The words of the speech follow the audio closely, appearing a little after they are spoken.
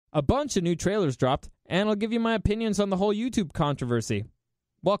A bunch of new trailers dropped, and I'll give you my opinions on the whole YouTube controversy.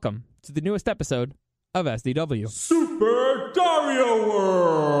 Welcome to the newest episode of SDW. Super Dario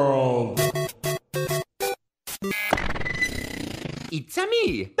World! It's a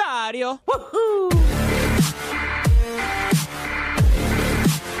me, Dario! Woohoo!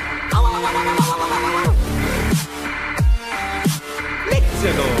 Let's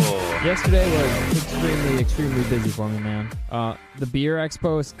go! Yesterday was extremely busy for me, man. The beer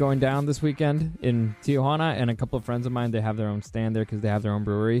expo is going down this weekend in Tijuana, and a couple of friends of mine, they have their own stand there because they have their own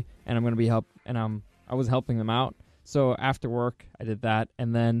brewery, and I'm going to be I was helping them out. So after work, I did that,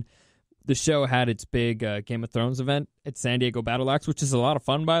 and then the show had its big Game of Thrones event at San Diego Battle Axe, which is a lot of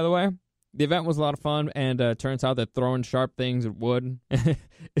fun, by the way. The event was a lot of fun, and it turns out that throwing sharp things at wood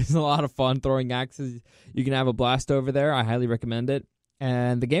is a lot of fun. Throwing axes, you can have a blast over there. I highly recommend it.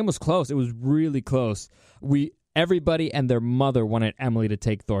 And the game was close. It was really close. Everybody and their mother wanted Emily to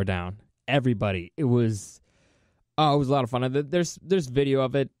take Thor down. Everybody. It was a lot of fun. There's video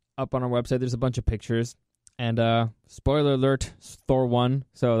of it up on our website. There's a bunch of pictures. And spoiler alert, Thor won,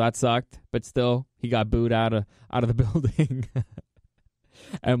 so that sucked. But still, he got booed out of the building.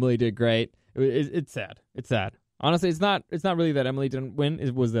 Emily did great. It's sad. It's sad. Honestly, it's not really that Emily didn't win.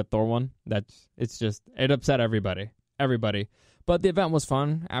 It was that Thor won. It upset everybody. But the event was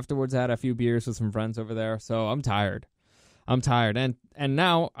fun. Afterwards, I had a few beers with some friends over there. So I'm tired. And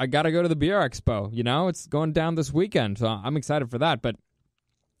now I got to go to the beer expo. You know, it's going down this weekend. So I'm excited for that. But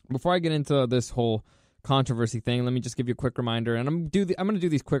before I get into this whole controversy thing, let me just give you a quick reminder. And I'm going to do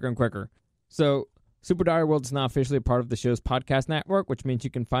these quicker and quicker. So Super Dario World is now officially a part of the show's podcast network, which means you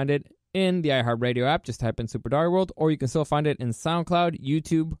can find it in the iHeartRadio app. Just type in Super Dario World, or you can still find it in SoundCloud,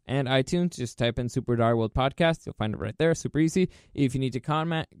 YouTube, and iTunes. Just type in Super Dario World Podcast. You'll find it right there. Super easy. If you need to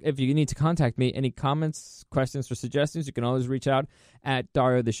contact me, any comments, questions, or suggestions, you can always reach out at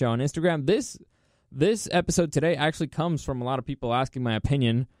Dario the Show on Instagram. This episode today actually comes from a lot of people asking my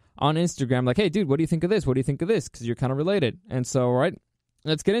opinion on Instagram, like, hey, dude, what do you think of this? What do you think of this? Because you're kind of related. And so, all right,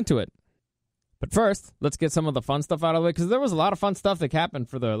 let's get into it. But first, let's get some of the fun stuff out of the way, because there was a lot of fun stuff that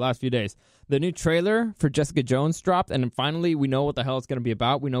happened for the last few days. The new trailer for Jessica Jones dropped, and finally we know what the hell it's going to be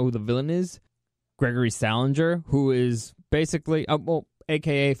about. We know who the villain is, Gregory Salinger, who is basically,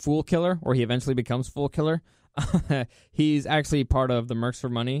 a.k.a. Fool Killer, or he eventually becomes Fool Killer. He's actually part of the Mercs for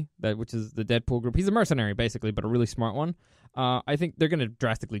Money, which is the Deadpool group. He's a mercenary, basically, but a really smart one. I think they're going to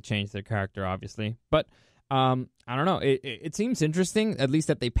drastically change their character, obviously. But I don't know. It seems interesting, at least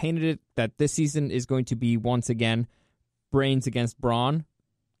that they painted it, that this season is going to be, once again, brains against brawn.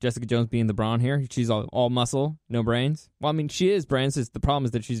 Jessica Jones being the brawn here. She's all muscle, no brains. Well, I mean, she is brains. The problem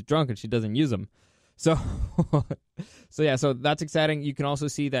is that she's drunk and she doesn't use them. So that's exciting. You can also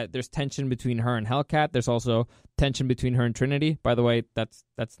see that there's tension between her and Hellcat. There's also tension between her and Trinity. By the way, that's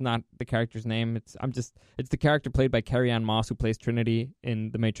not the character's name. It's the character played by Carrie-Anne Moss, who plays Trinity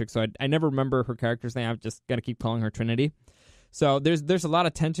in The Matrix. So I never remember her character's name. I'm just gonna keep calling her Trinity. So there's a lot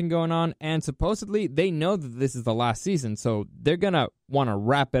of tension going on, and supposedly they know that this is the last season, so they're gonna want to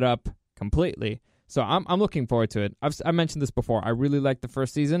wrap it up completely. So I'm looking forward to it. I mentioned this before. I really liked the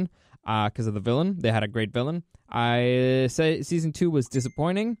first season because of the villain. They had a great villain. I say season 2 was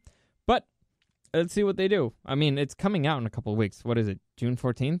disappointing, but let's see what they do. I mean, it's coming out in a couple of weeks. What is it, June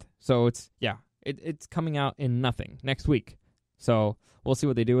 14th? So it's coming out in next week. So we'll see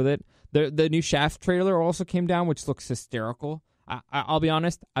what they do with it. The new Shaft trailer also came down, which looks hysterical. I'll be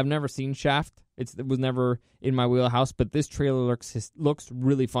honest, I've never seen Shaft. It was never in my wheelhouse, but this trailer looks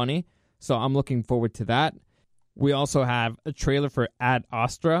really funny. So I'm looking forward to that. We also have a trailer for Ad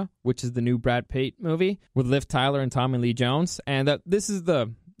Astra, which is the new Brad Pitt movie with Liv Tyler and Tommy Lee Jones. And this is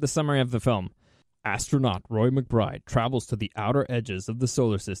the summary of the film. Astronaut Roy McBride travels to the outer edges of the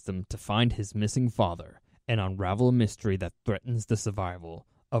solar system to find his missing father and unravel a mystery that threatens the survival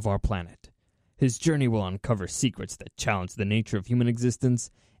of our planet. His journey will uncover secrets that challenge the nature of human existence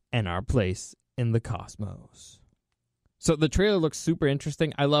and our place in the cosmos. So the trailer looks super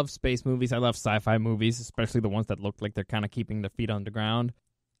interesting. I love space movies. I love sci-fi movies, especially the ones that look like they're kind of keeping their feet on the ground.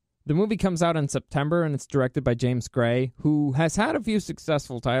 The movie comes out in September, and it's directed by James Gray, who has had a few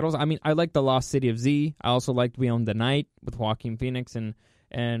successful titles. I mean, I like The Lost City of Z. I also liked We Own the Night with Joaquin Phoenix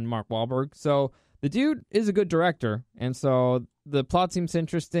and Mark Wahlberg. So the dude is a good director, and so the plot seems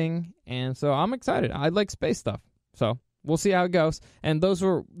interesting, and so I'm excited. I like space stuff, so we'll see how it goes. And there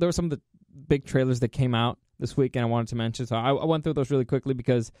were some of the big trailers that came out this week, and I wanted to mention. So I went through those really quickly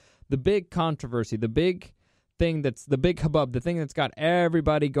because the big controversy, the big thing that's the big hubbub, the thing that's got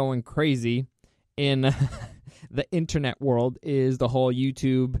everybody going crazy in the internet world is the whole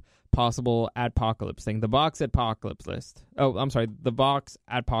YouTube possible adpocalypse thing, the Vox adpocalypse list. Oh, I'm sorry, the Vox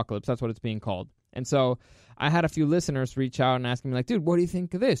adpocalypse. That's what it's being called. And so I had a few listeners reach out and ask me, like, dude, what do you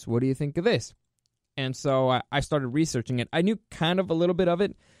think of this? What do you think of this? And so I started researching it. I knew kind of a little bit of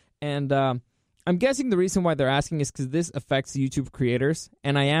it, and I'm guessing the reason why they're asking is because this affects YouTube creators,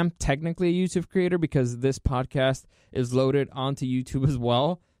 and I am technically a YouTube creator because this podcast is loaded onto YouTube as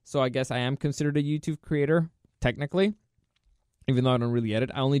well, so I guess I am considered a YouTube creator, technically, even though I don't really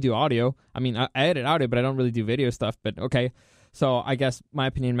edit. I only do audio. I mean, I edit audio, but I don't really do video stuff, but okay. So I guess my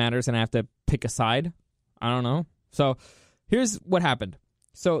opinion matters, and I have to pick a side. I don't know. So here's what happened.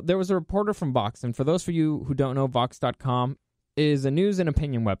 So there was a reporter from Vox, and for those of you who don't know, Vox.com is a news and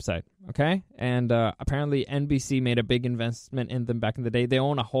opinion website, okay? And apparently NBC made a big investment in them back in the day. They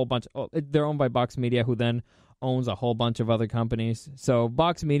own a whole bunch. They're owned by Vox Media, who then owns a whole bunch of other companies. So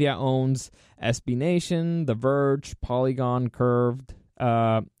Vox Media owns SB Nation, The Verge, Polygon, Curved,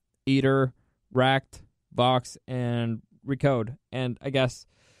 Eater, Racked, Vox, and Recode. And I guess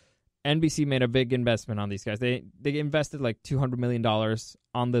NBC made a big investment on these guys. They invested like $200 million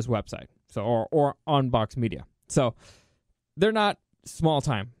on this website, so or on Vox Media. So they're not small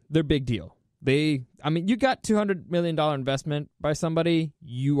time. They're big deal. You got $200 million investment by somebody,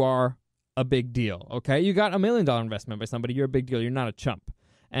 you are a big deal, okay? You got $1 million investment by somebody, you're a big deal. You're not a chump.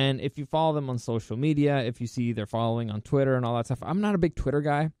 And if you follow them on social media, if you see their following on Twitter and all that stuff, I'm not a big Twitter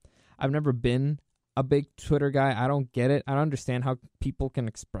guy. I've never been a big Twitter guy. I don't get it. I don't understand how people can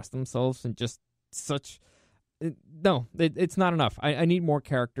express themselves in just such... No, it's not enough. I need more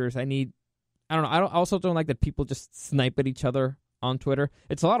characters. I don't know. I also don't like that people just snipe at each other on Twitter.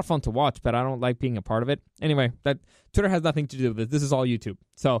 It's a lot of fun to watch, but I don't like being a part of it. Anyway, that Twitter has nothing to do with it. This is all YouTube.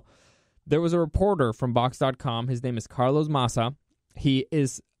 So there was a reporter from Vox.com. His name is Carlos Massa. He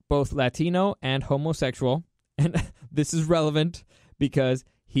is both Latino and homosexual. And this is relevant because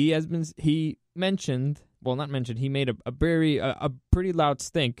he made a pretty loud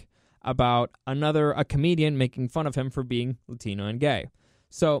stink about a comedian making fun of him for being Latino and gay.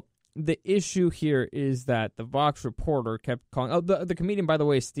 So the issue here is that the Vox reporter kept calling... Oh, the comedian, by the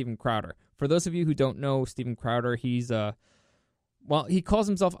way, is Steven Crowder. For those of you who don't know Steven Crowder, he calls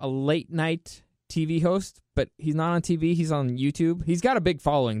himself a late-night TV host, but he's not on TV. He's on YouTube. He's got a big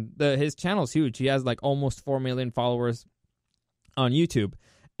following. His channel's huge. He has like almost 4 million followers on YouTube.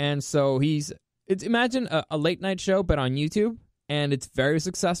 And so imagine a late-night show, but on YouTube, and it's very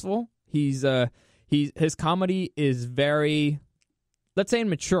successful. His comedy is very, let's say,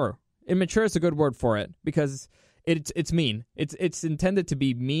 immature. Immature is a good word for it because it's mean. It's intended to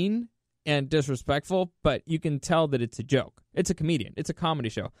be mean and disrespectful, but you can tell that it's a joke. It's a comedian. It's a comedy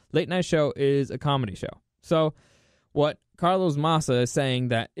show. Late night show is a comedy show. So what Carlos Massa is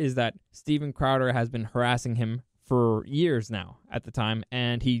saying is that Steven Crowder has been harassing him for years now at the time,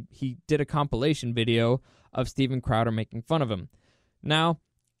 and he did a compilation video of Steven Crowder making fun of him. Now,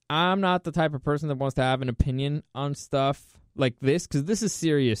 I'm not the type of person that wants to have an opinion on stuff like this, because this is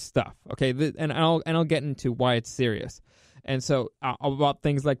serious stuff, okay? And I'll get into why it's serious. And so about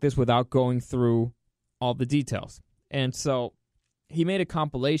things like this without going through all the details. And so he made a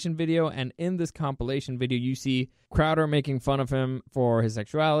compilation video, and in this compilation video, you see Crowder making fun of him for his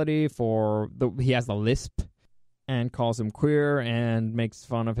sexuality, he has the lisp, and calls him queer, and makes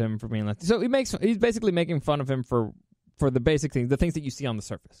fun of him for being like... So he's basically making fun of him for the basic things, the things that you see on the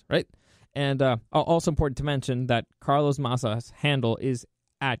surface, right? And also important to mention that Carlos Massa's handle is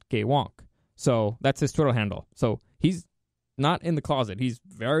 @gaywonk. So that's his Twitter handle. So he's not in the closet. He's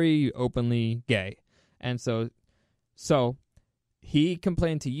very openly gay. And so he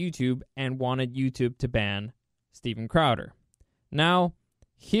complained to YouTube and wanted YouTube to ban Steven Crowder. Now,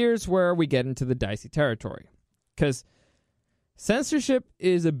 here's where we get into the dicey territory. Because censorship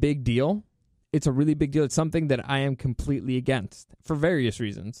is a big deal. It's a really big deal. It's something that I am completely against for various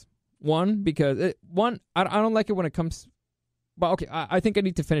reasons. One, because I don't like it when it comes... Well, okay, I think I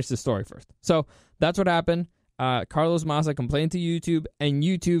need to finish the story first. So that's what happened. Carlos Massa complained to YouTube, and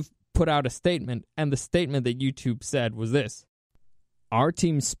YouTube put out a statement, and the statement that YouTube said was this: "Our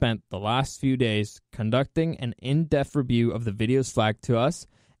team spent the last few days conducting an in-depth review of the videos flagged to us,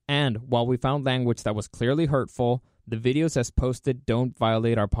 and while we found language that was clearly hurtful, the videos as posted don't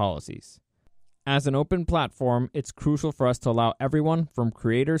violate our policies. As an open platform, it's crucial for us to allow everyone, from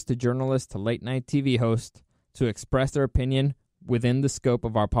creators to journalists to late-night TV hosts, to express their opinion within the scope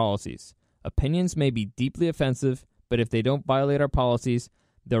of our policies. Opinions may be deeply offensive, but if they don't violate our policies,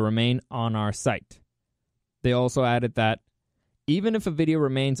 they'll remain on our site." They also added that, "Even if a video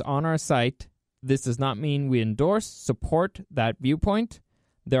remains on our site, this does not mean we endorse, support that viewpoint.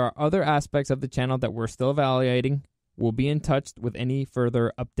 There are other aspects of the channel that we're still evaluating. We'll be in touch with any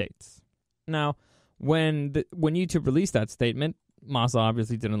further updates. Now, when YouTube released that statement, Masa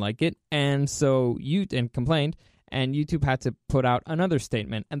obviously didn't like it, and so complained, and YouTube had to put out another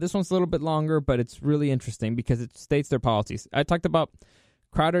statement. And this one's a little bit longer, but it's really interesting because it states their policies. I talked about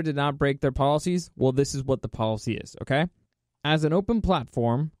Crowder did not break their policies. Well, this is what the policy is, okay? As an open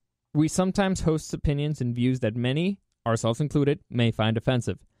platform, we sometimes host opinions and views that many, ourselves included, may find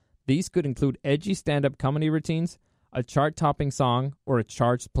offensive. These could include edgy stand-up comedy routines, a chart-topping song, or a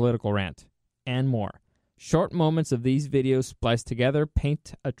charged political rant, and more. Short moments of these videos spliced together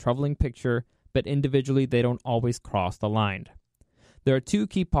paint a troubling picture, but individually they don't always cross the line. There are two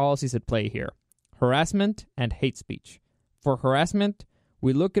key policies at play here: harassment and hate speech. For harassment,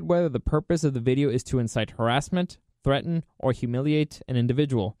 we look at whether the purpose of the video is to incite harassment, threaten, or humiliate an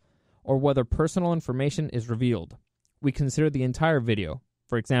individual, or whether personal information is revealed. We consider the entire video.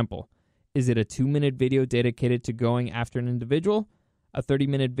 For example, is it a 2-minute video dedicated to going after an individual? A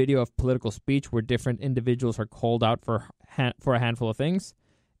 30-minute video of political speech where different individuals are called out for a handful of things?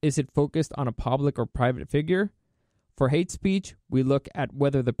 Is it focused on a public or private figure? For hate speech, we look at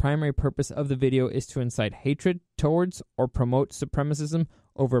whether the primary purpose of the video is to incite hatred towards or promote supremacism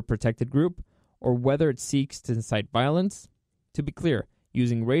over a protected group, or whether it seeks to incite violence. To be clear,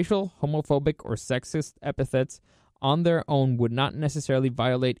 using racial, homophobic, or sexist epithets on their own would not necessarily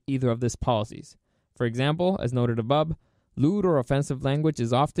violate either of these policies. For example, as noted above, lewd or offensive language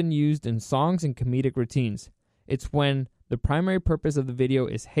is often used in songs and comedic routines. It's when the primary purpose of the video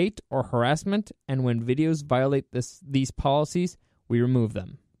is hate or harassment, and when videos violate these policies, we remove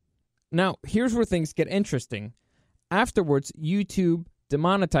them. Now, here's where things get interesting. Afterwards, YouTube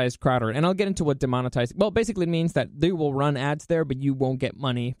demonetized Crowder, and I'll get into what demonetized... Well, basically it means that they will run ads there, but you won't get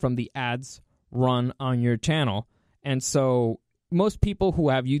money from the ads run on your channel. And so most people who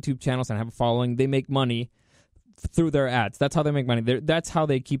have YouTube channels and have a following, they make money through their ads. That's how they make money. That's how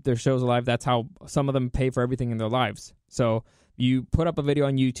they keep their shows alive. That's how some of them pay for everything in their lives. So you put up a video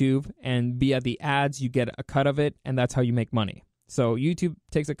on YouTube, and via the ads, you get a cut of it, and that's how you make money. So YouTube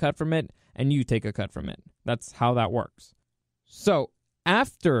takes a cut from it, and you take a cut from it. That's how that works. So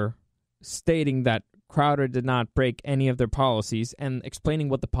after stating that Crowder did not break any of their policies and explaining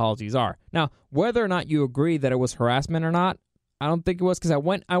what the policies are. Now, whether or not you agree that it was harassment or not, I don't think it was, because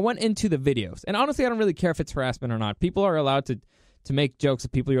I went into the videos. And honestly, I don't really care if it's harassment or not. People are allowed to make jokes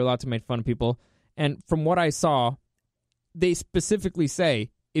of people. You're allowed to make fun of people. And from what I saw, they specifically say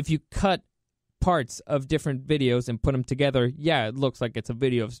if you cut parts of different videos and put them together, yeah, it looks like it's a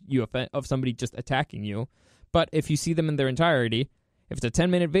video of somebody just attacking you. But if you see them in their entirety, if it's a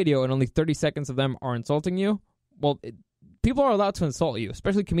 10-minute video and only 30 seconds of them are insulting you, well, people are allowed to insult you,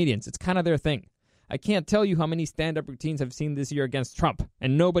 especially comedians. It's kind of their thing. I can't tell you how many stand-up routines I've seen this year against Trump,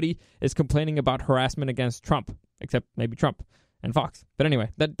 and nobody is complaining about harassment against Trump, except maybe Trump and Fox. But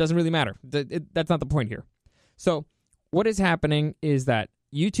anyway, that doesn't really matter. That's not the point here. So what is happening is that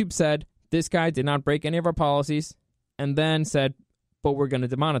YouTube said, this guy did not break any of our policies, and then said, but we're going to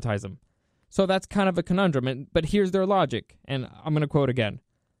demonetize him. So that's kind of a conundrum, but here's their logic, and I'm going to quote again.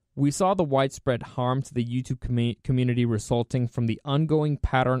 We saw the widespread harm to the YouTube community resulting from the ongoing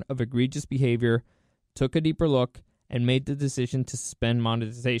pattern of egregious behavior, took a deeper look, and made the decision to suspend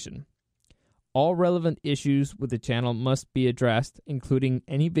monetization. All relevant issues with the channel must be addressed, including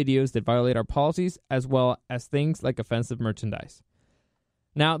any videos that violate our policies, as well as things like offensive merchandise.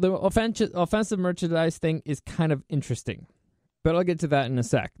 Now, the offensive merchandise thing is kind of interesting, but I'll get to that in a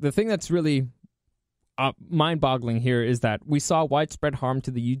sec. The thing that's really mind-boggling here is that we saw widespread harm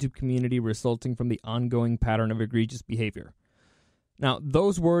to the YouTube community resulting from the ongoing pattern of egregious behavior. Now,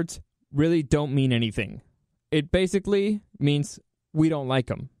 those words really don't mean anything. It basically means we don't like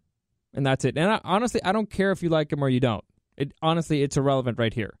them, and that's it. And honestly, I don't care if you like them or you don't. Honestly, it's irrelevant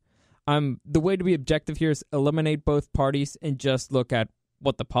right here. The way to be objective here is eliminate both parties and just look at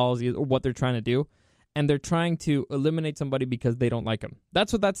what the policy is or what they're trying to do. And they're trying to eliminate somebody because they don't like them.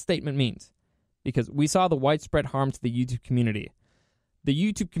 That's what that statement means. Because we saw the widespread harm to the YouTube community. The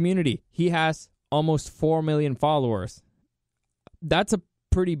YouTube community, he has almost 4 million followers. That's a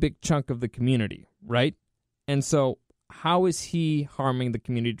pretty big chunk of the community, right? And so how is he harming the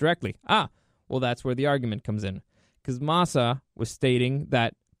community directly? Well, that's where the argument comes in. Because Masa was stating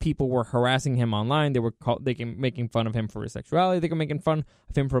that people were harassing him online. They were making fun of him for his sexuality. They were making fun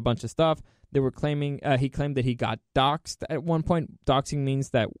of him for a bunch of stuff. They were claiming, he claimed that he got doxxed at one point. Doxing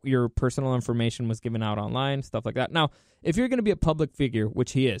means that your personal information was given out online, stuff like that. Now, if you're going to be a public figure,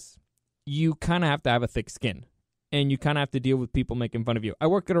 which he is, you kind of have to have a thick skin. And you kind of have to deal with people making fun of you. I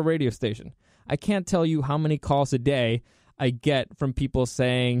work at a radio station. I can't tell you how many calls a day I get from people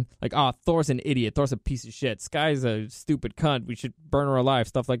saying, like, oh, Thor's an idiot. Thor's a piece of shit. Sky's a stupid cunt. We should burn her alive,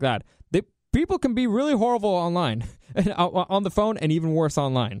 stuff like that. People can be really horrible online, and on the phone, and even worse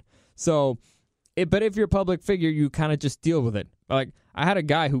online. So, but if you're a public figure, you kind of just deal with it. Like, I had a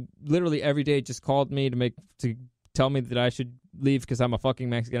guy who literally every day just called me to tell me that I should leave because I'm a fucking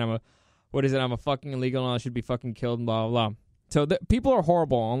Mexican. I'm a fucking illegal, and I should be fucking killed, and blah, blah, blah. So people are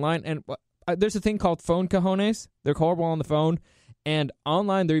horrible online, and there's a thing called phone cojones. They're horrible on the phone, and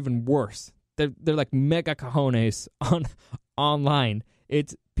online they're even worse. They're like mega cojones online.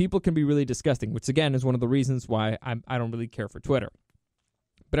 People can be really disgusting, which again is one of the reasons why I don't really care for Twitter.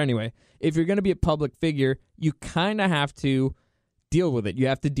 But anyway, if you're going to be a public figure, you kind of have to deal with it. You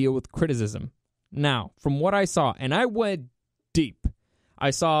have to deal with criticism. Now, from what I saw, and I went deep,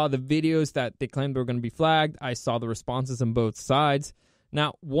 I saw the videos that they claimed were going to be flagged. I saw the responses on both sides.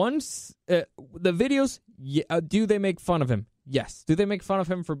 Now, once the videos, do they make fun of him? Yes. Do they make fun of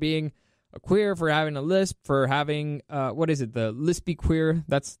him for being a queer, for having a lisp, for having, the lispy queer?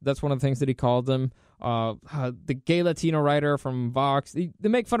 That's one of the things that he called them. The gay Latino writer from Vox. They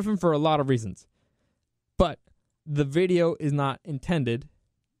make fun of him for a lot of reasons. But the video is not intended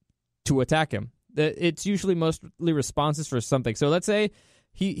to attack him. It's usually mostly responses for something. So let's say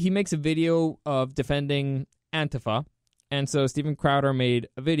he makes a video of defending Antifa. And so Steven Crowder made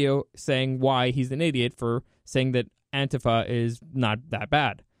a video saying why he's an idiot for saying that Antifa is not that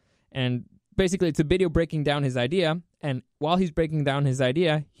bad. And basically it's a video breaking down his idea. And while he's breaking down his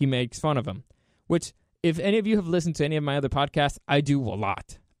idea, he makes fun of him. Which, if any of you have listened to any of my other podcasts, I do a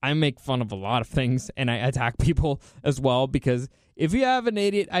lot. I make fun of a lot of things, and I attack people as well, because if you have an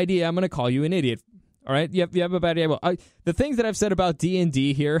idiot idea, I'm going to call you an idiot. All right? You have a bad idea. Well, the things that I've said about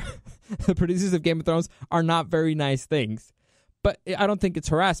D&D here, the producers of Game of Thrones, are not very nice things. But I don't think it's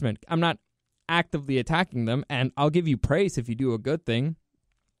harassment. I'm not actively attacking them, and I'll give you praise if you do a good thing.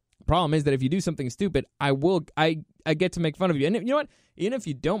 The problem is that if you do something stupid, I get to make fun of you. And you know what? Even if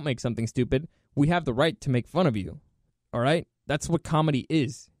you don't make something stupid, we have the right to make fun of you. All right? That's what comedy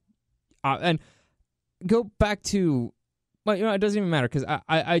is. And go back to, well, it doesn't even matter, because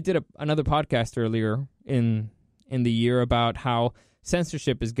I did another podcast earlier in the year about how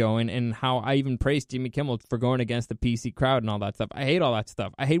censorship is going, and how I even praised Jimmy Kimmel for going against the PC crowd and all that stuff. I hate all that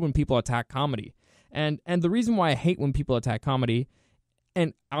stuff. I hate when people attack comedy. And the reason why I hate when people attack comedy,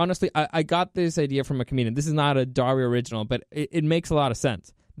 and honestly, I got this idea from a comedian. This is not a Dario original, but it makes a lot of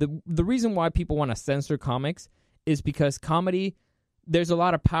sense. The reason why people want to censor comics is because comedy, there's a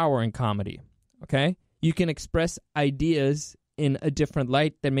lot of power in comedy, okay? You can express ideas in a different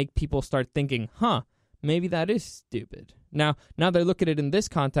light that make people start thinking, maybe that is stupid. Now they look at it in this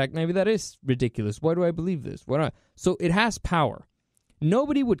context, maybe that is ridiculous. Why do I believe this? So it has power.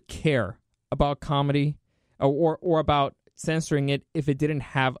 Nobody would care about comedy or about censoring it if it didn't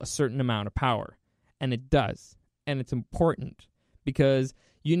have a certain amount of power. And it does. And it's important, because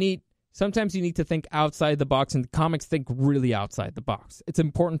sometimes you need to think outside the box, and comics think really outside the box. It's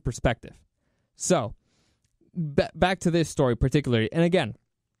important perspective. So, back to this story particularly. And again,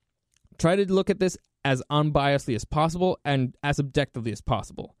 try to look at this as unbiasedly as possible and as objectively as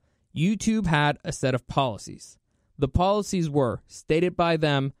possible. YouTube had a set of policies. The policies were stated by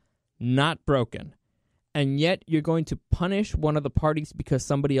them, not broken. And yet you're going to punish one of the parties because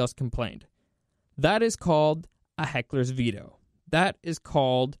somebody else complained. That is called a heckler's veto. That is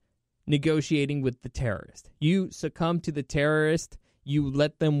called negotiating with the terrorist. You succumb to the terrorist, you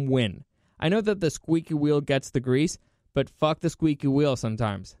let them win. I know that the squeaky wheel gets the grease, but fuck the squeaky wheel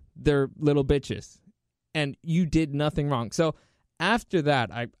sometimes. They're little bitches. And you did nothing wrong. So after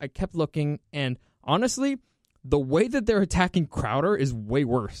that, I kept looking, and honestly, the way that they're attacking Crowder is way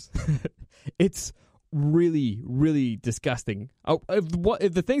worse. It's really, really disgusting.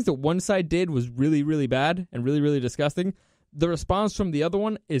 If the things that one side did was really, really bad and really, really disgusting, the response from the other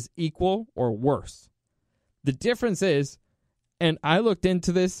one is equal or worse. The difference is, and I looked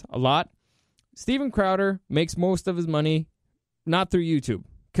into this a lot, Steven Crowder makes most of his money not through YouTube,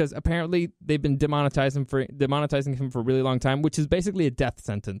 because apparently they've been demonetizing him for a really long time, which is basically a death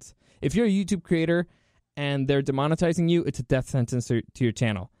sentence. If you're a YouTube creator and they're demonetizing you, it's a death sentence to your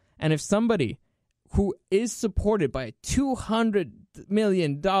channel. And if somebody who is supported by a $200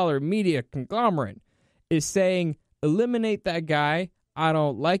 million media conglomerate is saying, eliminate that guy, I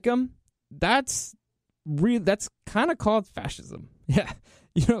don't like him, that's kind of called fascism. Yeah,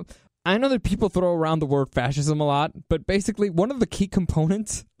 I know that people throw around the word fascism a lot, but basically one of the key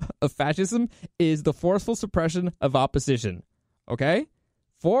components of fascism is the forceful suppression of opposition. Okay?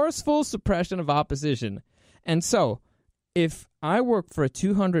 Forceful suppression of opposition. And so, if I work for a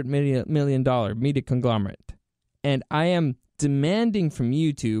 $200 million media conglomerate, And I am demanding from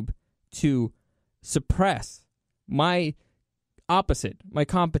YouTube to suppress my opposite, my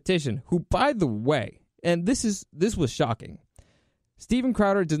competition, who, by the way, and this was shocking. Steven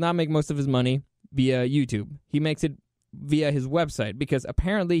Crowder does not make most of his money via YouTube. He makes it via his website because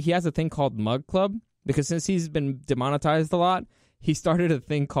apparently he has a thing called Mug Club, because since he's been demonetized a lot, he started a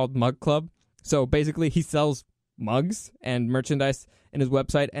thing called Mug Club. So basically he sells mugs and merchandise in his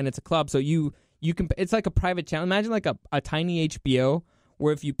website, and it's a club. So you can, it's like a private channel. Imagine like a tiny HBO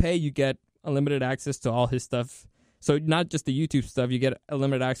where if you pay, you get unlimited access to all his stuff. So not just the YouTube stuff, you get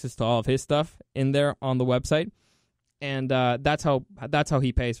unlimited access to all of his stuff in there on the website. And that's how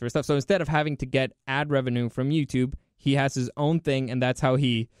he pays for his stuff. So instead of having to get ad revenue from YouTube, he has his own thing, and that's how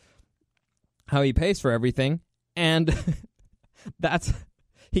he pays for everything. And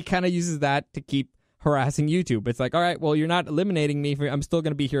he kind of uses that to keep harassing YouTube. It's like, all right, well, you're not eliminating me. I'm still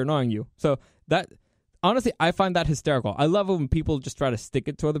going to be here annoying you. So that, honestly, I find that hysterical. I love it when people just try to stick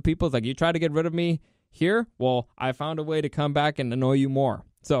it to other people. It's like, you try to get rid of me here? Well, I found a way to come back and annoy you more.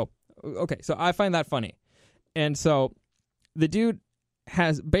 So, okay, so I find that funny. And so the dude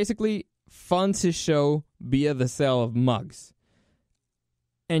has basically funds his show via the sale of mugs.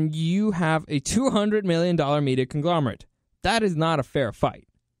 And you have a $200 million media conglomerate. That is not a fair fight.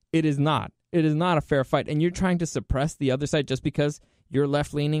 It is not. It is not a fair fight. And you're trying to suppress the other side just because you're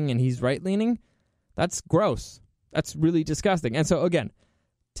left-leaning and he's right-leaning? That's gross. That's really disgusting. And so, again,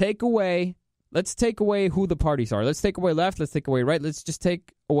 let's take away who the parties are. Let's take away left. Let's take away right. Let's just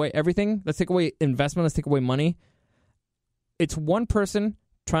take away everything. Let's take away investment. Let's take away money. It's one person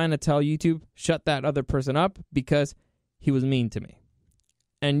trying to tell YouTube, shut that other person up because he was mean to me.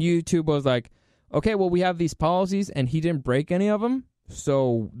 And YouTube was like, okay, well, we have these policies and he didn't break any of them.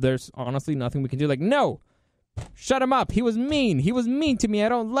 So there's honestly nothing we can do. Like, no, shut him up. He was mean. He was mean to me. I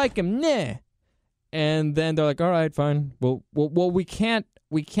don't like him. Nah. And then they're like, all right, fine. Well, we can't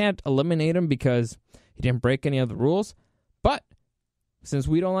eliminate him because he didn't break any of the rules. But since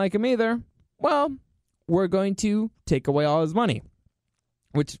we don't like him either, well, we're going to take away all his money,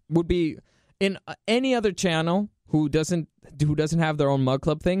 which would be in any other channel who doesn't have their own Mug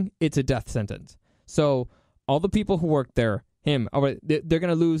Club thing. It's a death sentence. So all the people who work there, they're going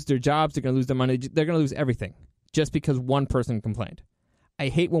to lose their jobs. They're going to lose their money. They're going to lose everything just because one person complained. I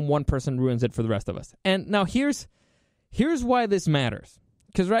hate when one person ruins it for the rest of us. And now here's why this matters.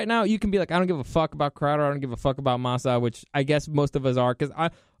 Because right now you can be like, I don't give a fuck about Crowder. I don't give a fuck about Masa, which I guess most of us are. Because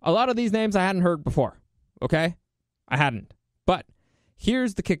a lot of these names I hadn't heard before. Okay? I hadn't. But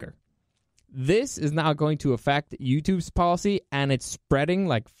here's the kicker. This is now going to affect YouTube's policy, and it's spreading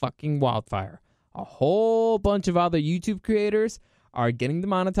like fucking wildfire. A whole bunch of other YouTube creators are getting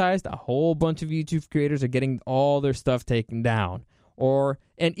demonetized. A whole bunch of YouTube creators are getting all their stuff taken down.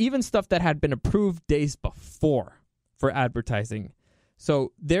 And even stuff that had been approved days before for advertising.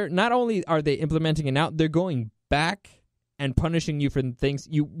 So they're not only are they implementing it now, they're going back and punishing you for things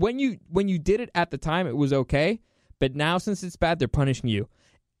when you did it at the time, it was okay, but now since it's bad, they're punishing you.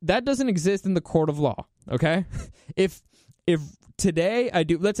 That doesn't exist in the court of law. Okay, if today I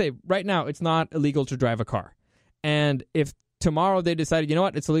do, let's say right now it's not illegal to drive a car, and if tomorrow they decided, you know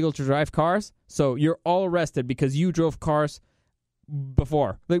what, it's illegal to drive cars, so you're all arrested because you drove cars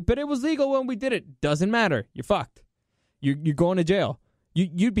before. Like, but it was legal when we did it. Doesn't matter. You're fucked. You're going to jail.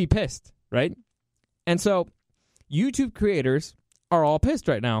 You'd be pissed, right? And so YouTube creators are all pissed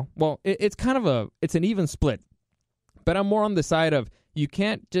right now. Well, it's an even split. But I'm more on the side of you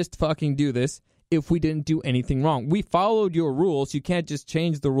can't just fucking do this if we didn't do anything wrong. We followed your rules. You can't just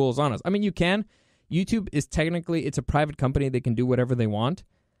change the rules on us. I mean, you can. YouTube is technically, it's a private company. They can do whatever they want.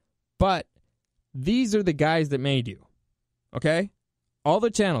 But these are the guys that made you. Okay? All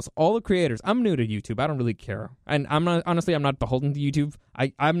the channels, all the creators. I'm new to YouTube. I don't really care. And I'm not beholden to YouTube.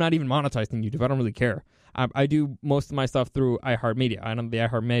 I'm not even monetizing YouTube. I don't really care. I do most of my stuff through iHeartMedia. I'm the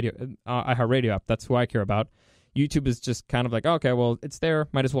iHeartRadio app. That's who I care about. YouTube is just kind of like, okay, well, it's there.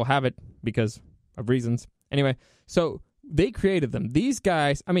 Might as well have it because of reasons. Anyway, so they created them. These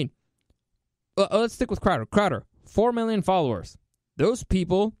guys, I mean, let's stick with Crowder. Crowder, 4 million followers. Those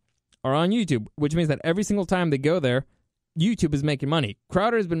people are on YouTube, which means that every single time they go there, YouTube is making money.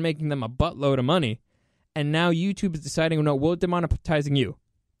 Crowder has been making them a buttload of money, and now YouTube is deciding, no, we're demonetizing you,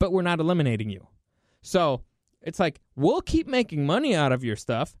 but we're not eliminating you. So it's like, we'll keep making money out of your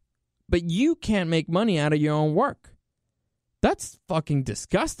stuff, but you can't make money out of your own work. That's fucking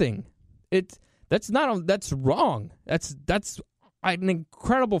disgusting. That's wrong. That's an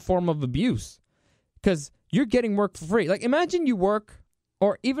incredible form of abuse because you're getting work for free. Like, imagine you work.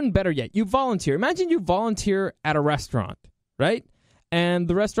 Or even better yet, you volunteer. Imagine you volunteer at a restaurant, right? And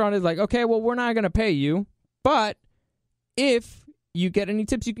the restaurant is like, okay, well, we're not going to pay you, But if you get any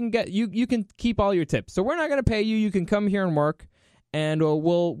tips, you can keep all your tips. So we're not going to pay you. You can come here and work, and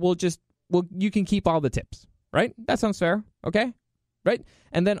you can keep all the tips. Right? That sounds fair. Okay? Right?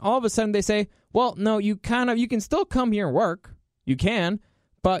 And then all of a sudden they say, well, no, you can still come here and work. You can,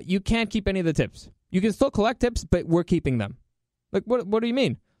 but you can't keep any of the tips. You can still collect tips, but we're keeping them. Like, what do you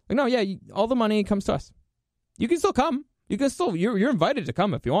mean? Like, no, yeah, all the money comes to us. You can still come. You're invited to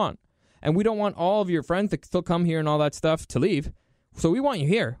come if you want. And we don't want all of your friends to still come here and all that stuff to leave. So we want you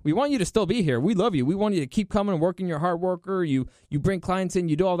here. We want you to still be here. We love you. We want you to keep coming and working. You're a hard worker. You bring clients in.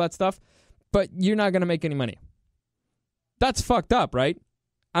 You do all that stuff. But you're not going to make any money. That's fucked up, right?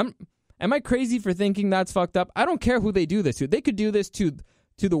 Am I crazy for thinking that's fucked up? I don't care who they do this to. They could do this to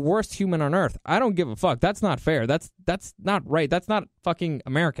the worst human on earth. I don't give a fuck. That's not fair. That's not right. That's not fucking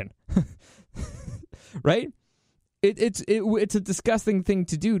American. Right? It's a disgusting thing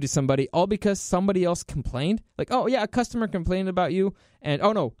to do to somebody, all because somebody else complained. Like, oh yeah, a customer complained about you, and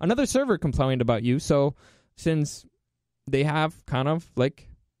oh no, another server complained about you. So since they have kind of like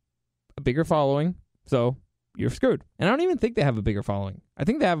a bigger following, so you're screwed. And I don't even think they have a bigger following. I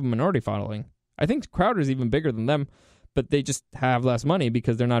think they have a minority following. I think Crowder's even bigger than them, but they just have less money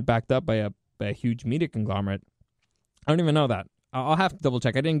because they're not backed up by a huge media conglomerate. I don't even know that. I'll have to double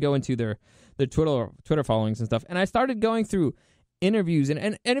check. I didn't go into their Twitter followings and stuff. And I started going through interviews.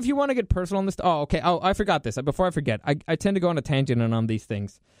 And if you want to get personal on this, I forgot this. Before I forget, I tend to go on a tangent on these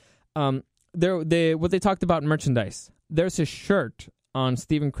things. What they talked about merchandise. There's a shirt on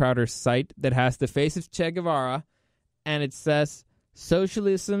Steven Crowder's site that has the face of Che Guevara, and it says,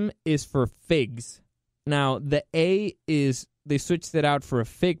 "Socialism is for figs." Now, the A is, they switched it out for a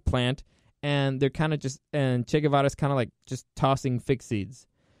fig plant, and they're kind of and Che Guevara's kind of like just tossing fig seeds.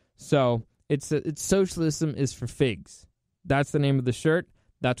 So it's socialism is for figs. That's the name of the shirt.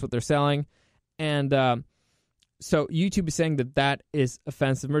 That's what they're selling. And so YouTube is saying that is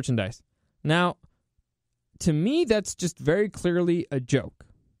offensive merchandise. Now, to me, that's just very clearly a joke,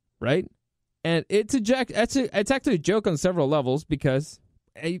 right? And it's actually a joke on several levels because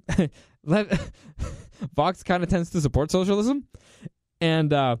Vox kind of tends to support socialism. And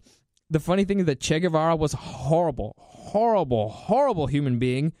the funny thing is that Che Guevara was a horrible, horrible, horrible human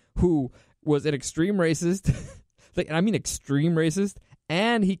being who was an extreme racist. Extreme racist.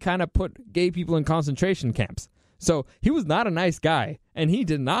 And he kind of put gay people in concentration camps. So he was not a nice guy. And he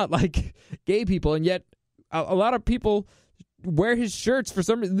did not like gay people. And yet a lot of people wear his shirts for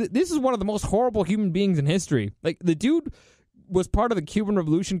some reason. This is one of the most horrible human beings in history. Like, the dude was part of the Cuban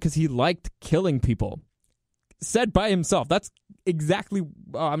Revolution because he liked killing people. Said by himself. That's exactly.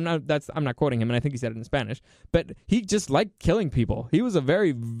 I'm not quoting him, and I think he said it in Spanish. But he just liked killing people. He was a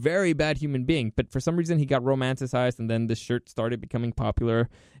very, very bad human being. But for some reason, he got romanticized, and then the shirt started becoming popular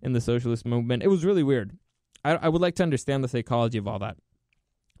in the socialist movement. It was really weird. I would like to understand the psychology of all that.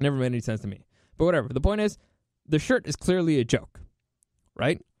 It never made any sense to me. But whatever. The point is, the shirt is clearly a joke,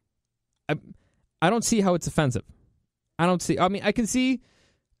 right? I don't see how it's offensive. I can see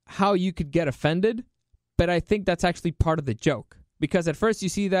how you could get offended. But I think that's actually part of the joke. Because at first you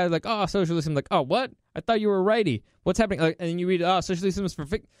see that, like, oh, socialism, like, oh, what? I thought you were righty. What's happening? Like, and then you read, oh, socialism is for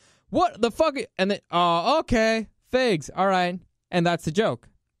figs. What the fuck? And then, oh, okay, figs, all right. And that's the joke.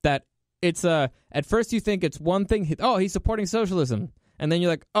 That it's, at first you think it's one thing, he's supporting socialism. And then you're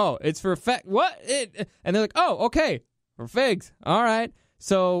like, oh, it's for what? And they're like, oh, okay, for figs, all right.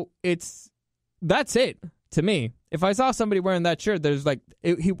 So that's it to me. If I saw somebody wearing that shirt, there's like,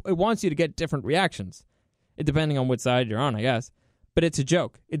 it wants you to get different reactions. Depending on which side you're on, I guess. But it's a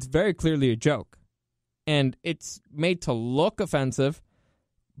joke. It's very clearly a joke. And it's made to look offensive,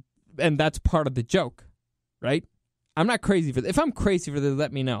 and that's part of the joke, right? I'm not crazy for this. If I'm crazy for this,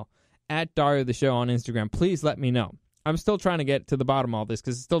 let me know. At Dario the Show on Instagram, please let me know. I'm still trying to get to the bottom of all this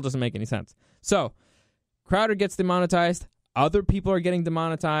because it still doesn't make any sense. So, Crowder gets demonetized. Other people are getting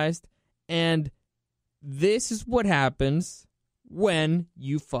demonetized. And this is what happens when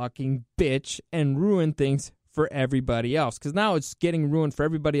you fucking bitch and ruin things for everybody else. Because now it's getting ruined for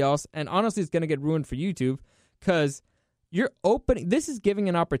everybody else. And honestly, it's going to get ruined for YouTube because this is giving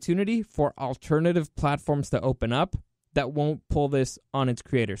an opportunity for alternative platforms to open up that won't pull this on its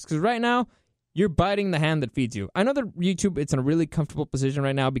creators. Because right now, you're biting the hand that feeds you. I know that YouTube, it's in a really comfortable position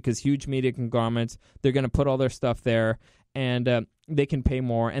right now because huge media conglomerates, they're going to put all their stuff there and they can pay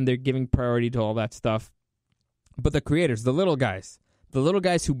more and they're giving priority to all that stuff. But the creators, the little guys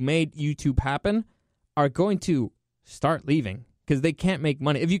who made YouTube happen are going to start leaving because they can't make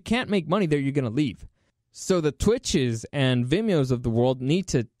money. If you can't make money there, you're going to leave. So the Twitches and Vimeos of the world need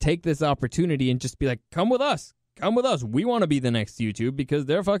to take this opportunity and just be like, come with us. Come with us. We want to be the next YouTube because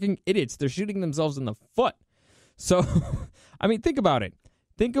they're fucking idiots. They're shooting themselves in the foot. So, I mean, think about it.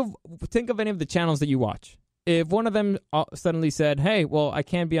 Think of any of the channels that you watch. If one of them suddenly said, hey, well, I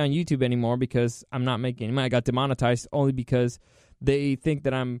can't be on YouTube anymore because I'm not making any money. I got demonetized only because they think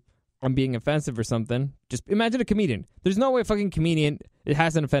that I'm being offensive or something. Just imagine a comedian. There's no way a fucking comedian, it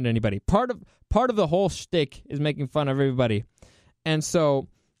hasn't offended anybody. Part of the whole shtick is making fun of everybody. And so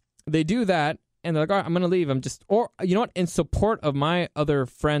they do that, and they're like, all right, I'm going to leave. Or you know what? In support of my other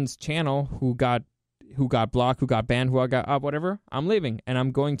friend's channel who got blocked, who got banned, who got up, whatever, I'm leaving, and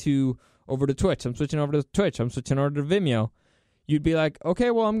I'm going over to Twitch. I'm switching over to Twitch. I'm switching over to Vimeo. You'd be like,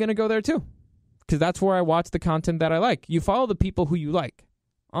 okay, well, I'm going to go there too, because that's where I watch the content that I like. You follow the people who you like,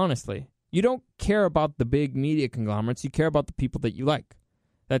 honestly. You don't care about the big media conglomerates. You care about the people that you like.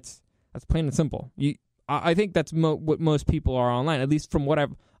 That's plain and simple. I think that's what most people are online, at least from what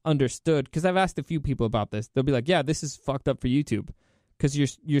I've understood, because I've asked a few people about this. They'll be like, yeah, this is fucked up for YouTube, because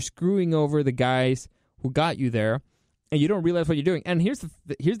you're screwing over the guys who got you there, and you don't realize what you're doing. And here's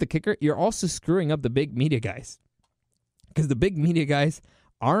the kicker. You're also screwing up the big media guys, because the big media guys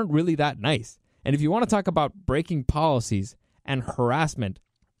aren't really that nice. And if you want to talk about breaking policies and harassment,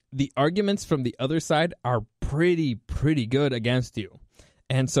 the arguments from the other side are pretty good against you.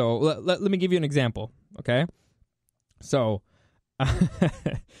 And so let me give you an example, okay? So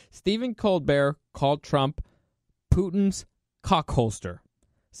Stephen Colbert called Trump Putin's cockholster.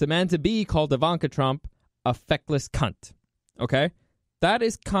 Samantha Bee called Ivanka Trump a feckless cunt, okay? That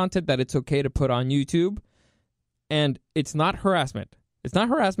is content that it's okay to put on YouTube, and it's not harassment. It's not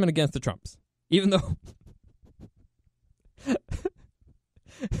harassment against the Trumps, even though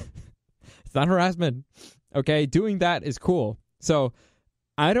it's not harassment, okay? Doing that is cool. So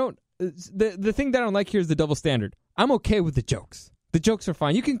the thing that I don't like here is the double standard. I'm okay with the jokes. The jokes are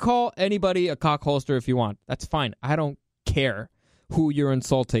fine. You can call anybody a cockholster if you want. That's fine. I don't care who you're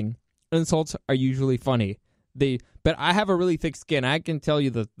insulting. Insults are usually funny. But I have a really thick skin. I can tell you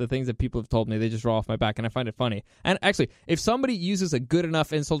the things that people have told me. They just roll off my back, and I find it funny. And actually, if somebody uses a good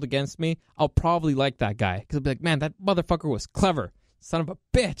enough insult against me, I'll probably like that guy. Because I'll be like, man, that motherfucker was clever. Son of a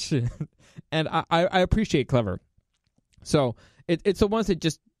bitch. And I appreciate clever. So it's the ones that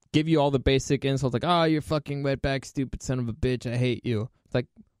just give you all the basic insults, like, oh, you're fucking wetback, stupid son of a bitch, I hate you. It's like,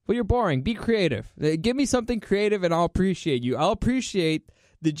 well, you're boring. Be creative. Give me something creative, and I'll appreciate you. I'll appreciate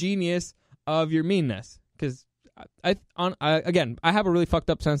the genius of your meanness. Because, I have a really fucked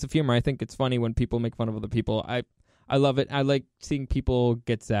up sense of humor. I think it's funny when people make fun of other people. I love it. I like seeing people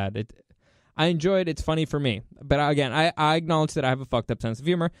get sad. I enjoy it. It's funny for me. But again, I acknowledge that I have a fucked up sense of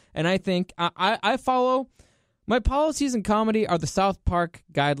humor. And I think I follow... My policies in comedy are the South Park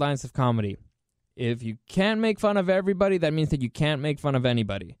guidelines of comedy. If you can't make fun of everybody, that means that you can't make fun of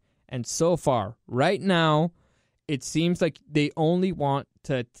anybody. And so far, right now, it seems like they only want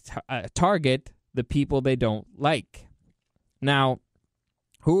to target the people they don't like. Now,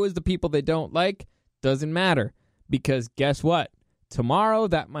 who is the people they don't like? Doesn't matter. Because guess what? Tomorrow,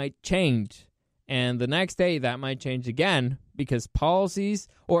 that might change. And the next day, that might change again. Because policies...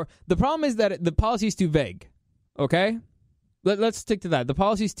 Or the problem is that the policy is too vague. Okay? Let's stick to that. The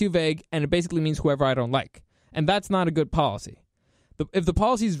policy is too vague, and it basically means whoever I don't like. And that's not a good policy. If the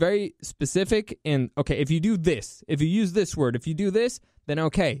policy is very specific in, okay, if you do this, if you use this word, if you do this, then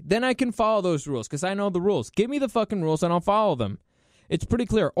okay. Then I can follow those rules, because I know the rules. Give me the fucking rules, and I'll follow them. It's pretty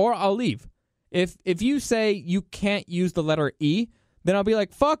clear. Or I'll leave. If you say you can't use the letter E, then I'll be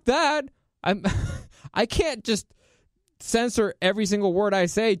like, fuck that. I can't just censor every single word I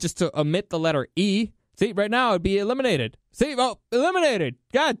say just to omit the letter E. See, right now it'd be eliminated. See, eliminated.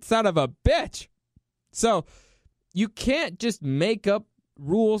 God, son of a bitch. So you can't just make up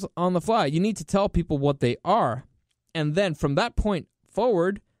rules on the fly. You need to tell people what they are. And then from that point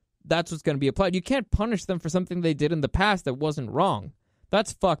forward, that's what's going to be applied. You can't punish them for something they did in the past that wasn't wrong.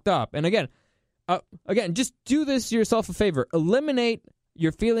 That's fucked up. And again, just do this yourself a favor. Eliminate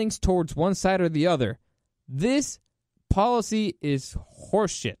your feelings towards one side or the other. This policy is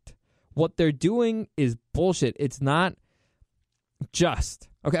horseshit. What they're doing is bullshit. It's not just.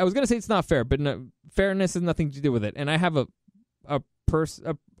 Okay, I was going to say it's not fair, but no, fairness has nothing to do with it. And I have a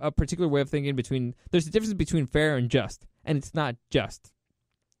particular way of thinking between... There's a difference between fair and just, and it's not just.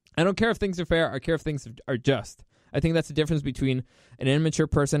 I don't care if things are fair. I care if things are just. I think that's the difference between an immature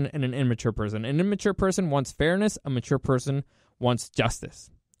person and an immature person. An immature person wants fairness. A mature person wants justice.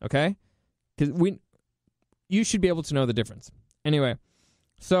 Okay? Because you should be able to know the difference. Anyway,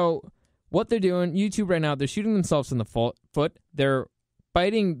 so... What they're doing, YouTube right now, they're shooting themselves in the foot. They're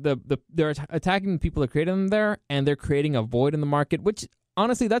fighting they're attacking the people that created them there, and they're creating a void in the market. Which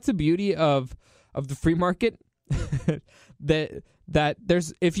honestly, that's the beauty of the free market. that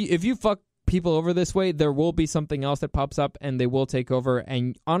there's if you fuck people over this way, there will be something else that pops up and they will take over.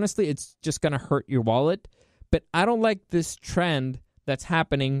 And honestly, it's just going to hurt your wallet. But I don't like this trend that's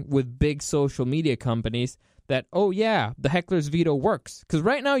happening with big social media companies that, oh yeah, the heckler's veto works. Because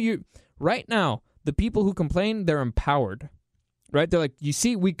right now, the people who complain, they're empowered. Right? They're like, you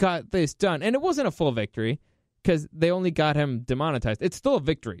see, we got this done. And it wasn't a full victory because they only got him demonetized. It's still a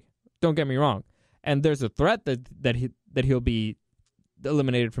victory. Don't get me wrong. And there's a threat that he'll be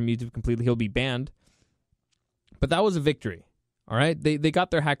eliminated from YouTube completely. He'll be banned. But that was a victory. All right? They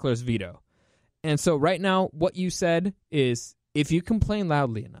got their heckler's veto. And so right now, what you said is, if you complain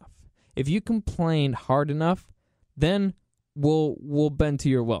loudly enough, if you complain hard enough, then we'll bend to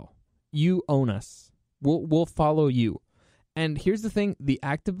your will. You own us. We'll follow you. And here's the thing, the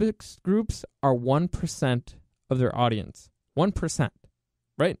activist groups are 1% of their audience. 1%,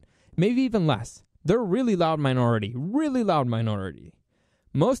 right? Maybe even less. They're a really loud minority. Really loud minority.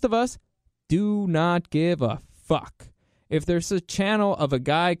 Most of us do not give a fuck. If there's a channel of a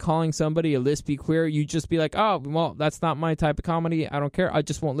guy calling somebody a lesbian queer, you just be like, oh, well, that's not my type of comedy. I don't care. I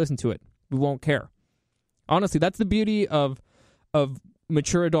just won't listen to it. We won't care. Honestly, that's the beauty of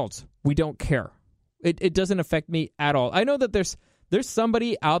mature adults. We don't care. It doesn't affect me at all. I know that there's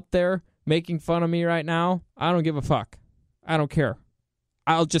somebody out there making fun of me right now. I don't give a fuck. I don't care.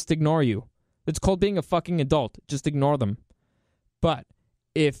 I'll just ignore you. It's called being a fucking adult. Just ignore them. But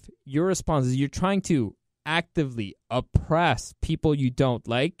if your response is you're trying to actively oppress people you don't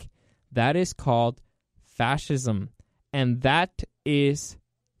like, that is called fascism. And that is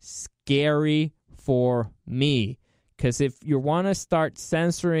scary for me. Because if you want to start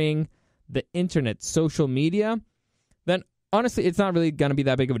censoring the internet, social media, then honestly, it's not really going to be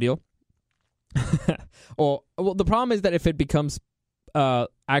that big of a deal. Well, the problem is that if it becomes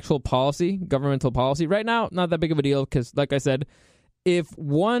actual policy, governmental policy, right now, not that big of a deal because, like I said, if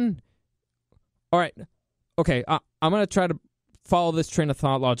one... All right, okay, I'm going to try to follow this train of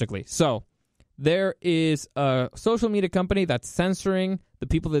thought logically. So, there is a social media company that's censoring the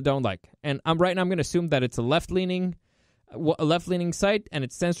people that don't like. And right now I'm going to assume that it's a left-leaning site, and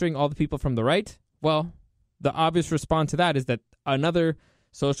it's censoring all the people from the right. Well, the obvious response to that is that another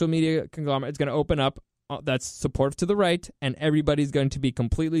social media conglomerate is going to open up that's supportive to the right, and everybody's going to be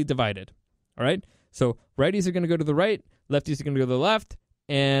completely divided. All right? So righties are going to go to the right, lefties are going to go to the left,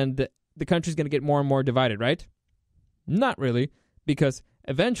 and the country's going to get more and more divided, right? Not really, because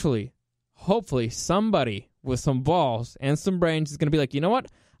eventually, hopefully, somebody with some balls and some brains is going to be like, you know what?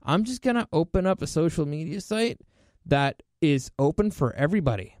 I'm just going to open up a social media site that is open for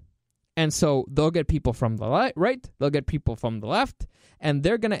everybody. And so they'll get people from the right, they'll get people from the left, and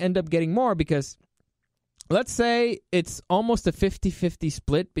they're going to end up getting more because let's say it's almost a 50-50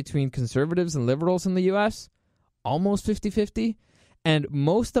 split between conservatives and liberals in the U.S., almost 50-50, and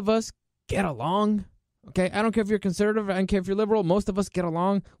most of us get along. Okay, I don't care if you're conservative, I don't care if you're liberal, most of us get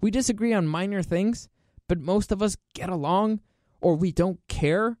along. We disagree on minor things, but most of us get along, or we don't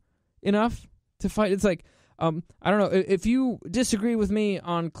care enough to fight. It's like, I don't know, if you disagree with me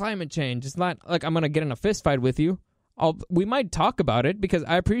on climate change, it's not like I'm going to get in a fist fight with you. We might talk about it because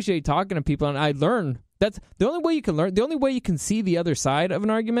I appreciate talking to people and I learn. That's the only way you can learn. The only way you can see the other side of an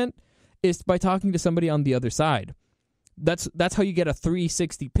argument is by talking to somebody on the other side. That's how you get a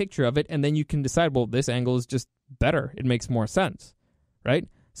 360 picture of it, and then you can decide, well, this angle is just better. It makes more sense, right?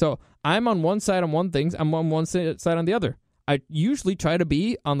 So I'm on one side on one thing, I'm on one side on the other. I usually try to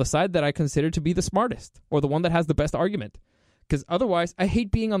be on the side that I consider to be the smartest or the one that has the best argument. Because otherwise, I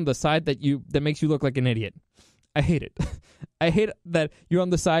hate being on the side that makes you look like an idiot. I hate it. I hate that you're on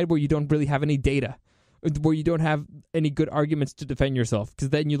the side where you don't really have any data, where you don't have any good arguments to defend yourself, because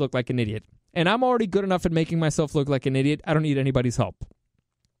then you look like an idiot. And I'm already good enough at making myself look like an idiot. I don't need anybody's help.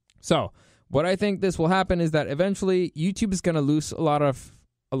 So, what I think this will happen is that eventually YouTube is going to lose a lot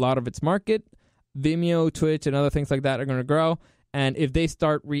of its market. Vimeo, Twitch, and other things like that are going to grow. And if they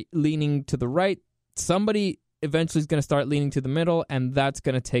start leaning to the right, somebody eventually is going to start leaning to the middle, and that's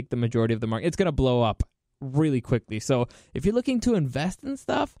going to take the majority of the market. It's going to blow up really quickly. So if you're looking to invest in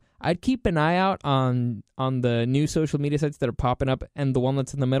stuff, I'd keep an eye out on the new social media sites that are popping up, and the one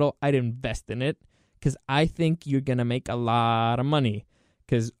that's in the middle, I'd invest in it because I think you're going to make a lot of money.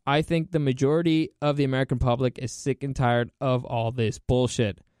 Because I think the majority of the American public is sick and tired of all this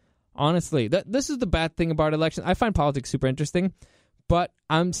bullshit. Honestly, this is the bad thing about elections. I find politics super interesting, but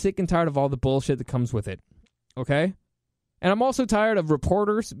I'm sick and tired of all the bullshit that comes with it. Okay? And I'm also tired of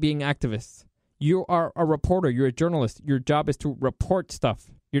reporters being activists. You are a reporter. You're a journalist. Your job is to report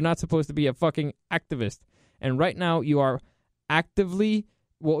stuff. You're not supposed to be a fucking activist. And right now, you are actively,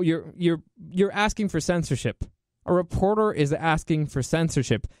 well, you're asking for censorship. A reporter is asking for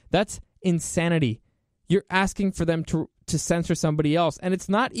censorship. That's insanity. You're asking for them to censor somebody else, and it's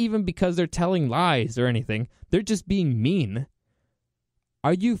not even because they're telling lies or anything. They're just being mean.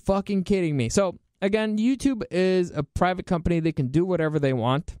 Are you fucking kidding me? So, again, YouTube is a private company. They can do whatever they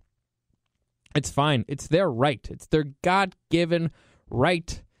want. It's fine. It's their right. It's their God-given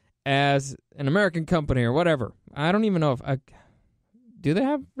right as an American company or whatever. I don't even know if... do they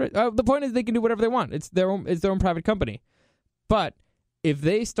have... the point is they can do whatever they want. It's their own private company. But if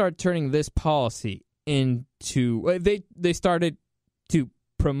they start turning this policy into... They started to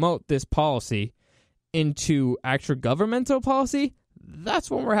promote this policy into actual governmental policy,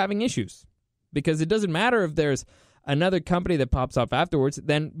 that's when we're having issues. Because it doesn't matter if there's another company that pops up afterwards,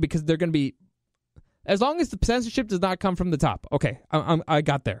 then because they're going to be... As long as the censorship does not come from the top. Okay, I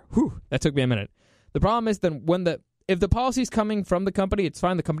got there. Whew, that took me a minute. The problem is then if the policy is coming from the company, it's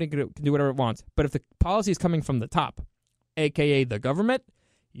fine. The company can do whatever it wants. But if the policy is coming from the top, a.k.a. the government,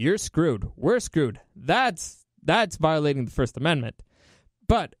 you're screwed. We're screwed. That's violating the First Amendment.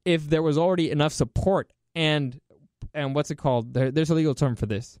 But if there was already enough support and what's it called? There's a legal term for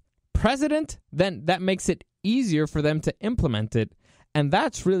this. Precedent, then that makes it easier for them to implement it. And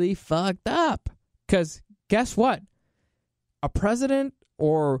that's really fucked up. Because guess what? A president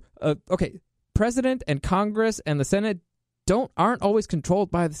president and Congress and the Senate aren't always controlled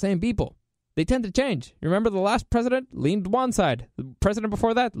by the same people. They tend to change. You remember the last president leaned to one side. The president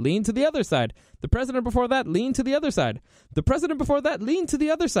before that leaned to the other side. The president before that leaned to the other side. The president before that leaned to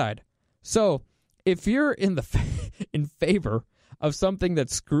the other side. So if you're in favor of something that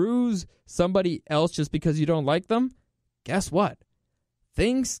screws somebody else just because you don't like them, guess what?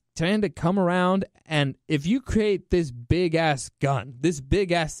 Things tend to come around, and if you create this big-ass gun, this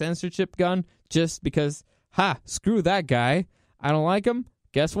big-ass censorship gun, just because, screw that guy, I don't like him,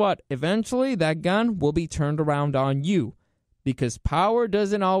 guess what? Eventually, that gun will be turned around on you, because power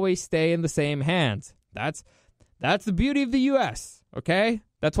doesn't always stay in the same hands. That's the beauty of the U.S., okay?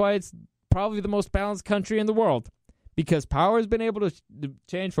 That's why it's probably the most balanced country in the world, because power has been able to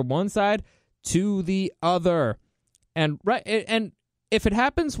change from one side to the other. And if it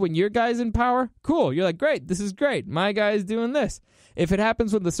happens when your guy's in power, cool. You're like, great, this is great. My guy is doing this. If it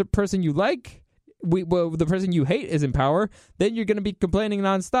happens when the person you like, the person you hate is in power, then you're going to be complaining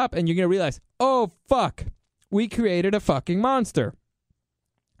nonstop, and you're going to realize, oh, fuck, we created a fucking monster.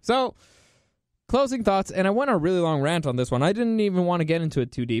 So, closing thoughts, and I went on a really long rant on this one. I didn't even want to get into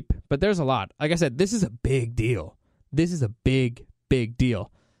it too deep, but there's a lot. Like I said, this is a big deal. This is a big, big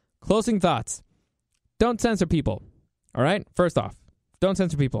deal. Closing thoughts. Don't censor people. All right? First off. Don't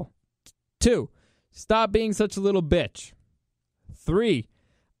censor people. 2, stop being such a little bitch. 3,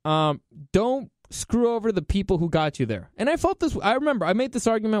 don't screw over the people who got you there. And I remember I made this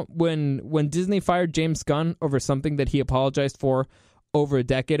argument when Disney fired James Gunn over something that he apologized for over a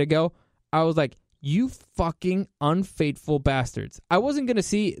decade ago. I was like, you fucking unfaithful bastards. I wasn't going to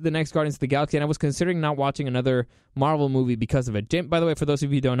see the next Guardians of the Galaxy, and I was considering not watching another Marvel movie because of it. By the way, for those of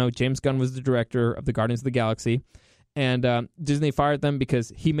you who don't know, James Gunn was the director of the Guardians of the Galaxy. And Disney fired them because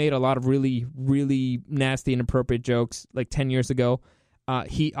he made a lot of really, really nasty, inappropriate jokes like 10 years ago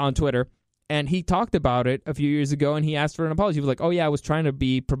on Twitter. And he talked about it a few years ago, and he asked for an apology. He was like, oh, yeah, I was trying to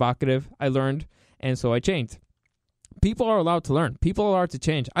be provocative. I learned, and so I changed. People are allowed to learn. People are allowed to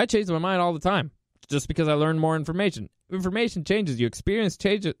change. I change my mind all the time just because I learn more information. Information changes you. Experience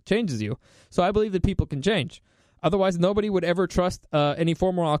changes you. So I believe that people can change. Otherwise, nobody would ever trust any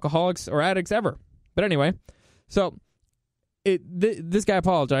former alcoholics or addicts ever. But anyway... So, this guy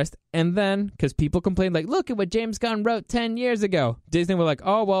apologized, and then, because people complained, like, look at what James Gunn wrote 10 years ago. Disney were like,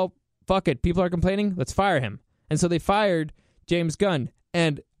 oh, well, fuck it. People are complaining. Let's fire him. And so they fired James Gunn.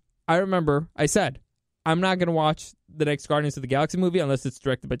 And I remember I said, I'm not going to watch the next Guardians of the Galaxy movie unless it's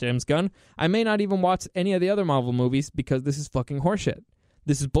directed by James Gunn. I may not even watch any of the other Marvel movies because this is fucking horseshit.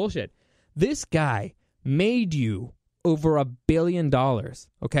 This is bullshit. This guy made you over $1 billion,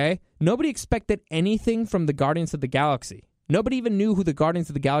 okay? Nobody expected anything from the Guardians of the Galaxy. Nobody even knew who the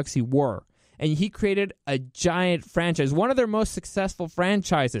Guardians of the Galaxy were. And he created a giant franchise, one of their most successful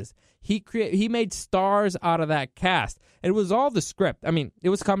franchises. He made stars out of that cast. And it was all the script. I mean, it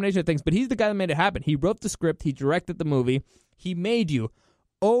was a combination of things, but he's the guy that made it happen. He wrote the script. He directed the movie. He made you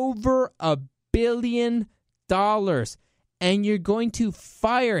over $1 billion. And you're going to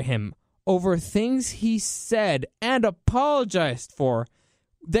fire him over things he said and apologized for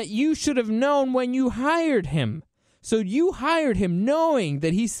that you should have known when you hired him. So you hired him knowing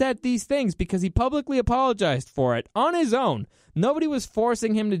that he said these things because he publicly apologized for it on his own. Nobody was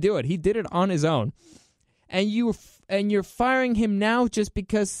forcing him to do it. He did it on his own. And you're firing him now just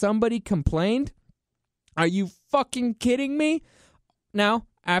because somebody complained? Are you fucking kidding me? Now,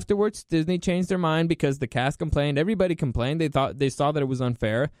 Afterwards, Disney changed their mind because the cast complained. Everybody complained. They saw that it was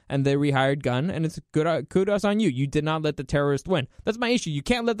unfair, and they rehired Gunn. And it's good kudos on you. You did not let the terrorist win. That's my issue. You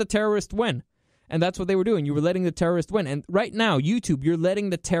can't let the terrorist win, and that's what they were doing. You were letting the terrorist win. And right now, YouTube, you're letting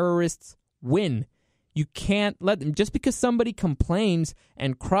the terrorists win. You can't let them. Just because somebody complains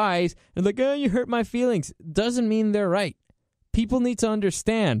and cries and like, oh, you hurt my feelings, doesn't mean they're right. People need to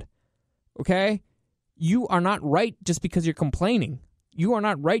understand. Okay, you are not right just because you're complaining. You are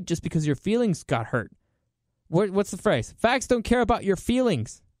not right just because your feelings got hurt. What's the phrase? Facts don't care about your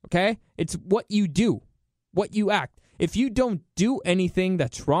feelings, okay? It's what you do, what you act. If you don't do anything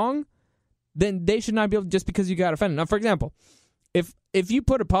that's wrong, then they should not be able to, just because you got offended. Now, for example, if you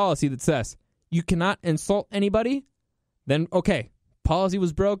put a policy that says you cannot insult anybody, then okay, policy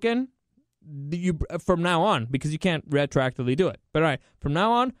was broken. You from now on, because you can't retroactively do it. But all right, from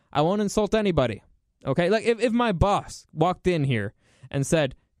now on, I won't insult anybody. Okay? Like if my boss walked in here and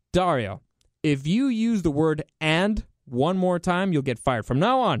said, Dario, if you use the word and one more time, you'll get fired. From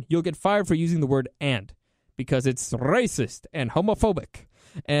now on, you'll get fired for using the word and because it's racist and homophobic.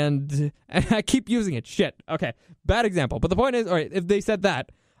 And I keep using it. Shit. Okay. Bad example. But the point is, all right, if they said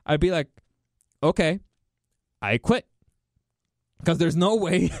that, I'd be like, okay, I quit. Because there's no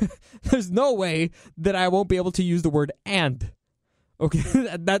way that I won't be able to use the word and.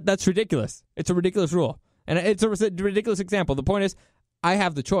 Okay, that's ridiculous. It's a ridiculous rule. And it's a ridiculous example. The point is, I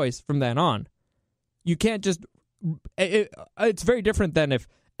have the choice from then on. You can't just... It's very different than if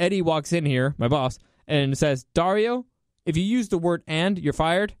Eddie walks in here, my boss, and says, Dario, if you use the word and, you're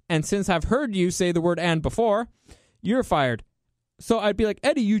fired. And since I've heard you say the word and before, you're fired. So I'd be like,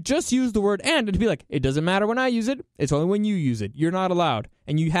 Eddie, you just used the word and. And it'd be like, it doesn't matter when I use it. It's only when you use it. You're not allowed.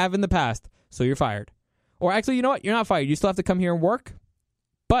 And you have in the past. So you're fired. Or actually, you know what? You're not fired. You still have to come here and work.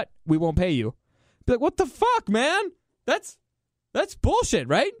 But we won't pay you. Be like, what the fuck, man? That's bullshit,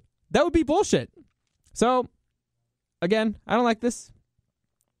 right? That would be bullshit. So, again, I don't like this.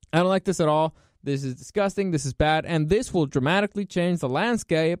 I don't like this at all. This is disgusting. This is bad. And this will dramatically change the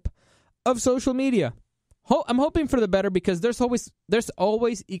landscape of social media. I'm hoping for the better because there's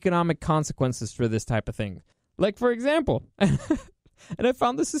always economic consequences for this type of thing. Like, for example, and I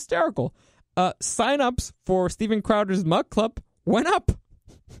found this hysterical, sign-ups for Steven Crowder's Mug Club went up.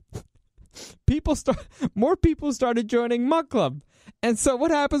 More people started joining Muck Club. And so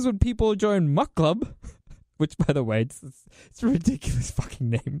what happens when people join Muck Club, which, by the way, it's a ridiculous fucking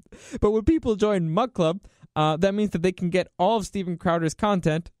name. But when people join Muck Club, that means that they can get all of Steven Crowder's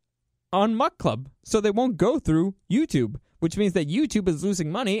content on Muck Club. So they won't go through YouTube, which means that YouTube is losing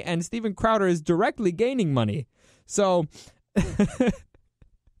money and Steven Crowder is directly gaining money. So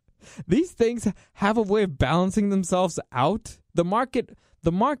these things have a way of balancing themselves out. The market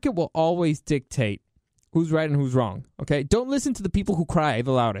will always dictate who's right and who's wrong, okay? Don't listen to the people who cry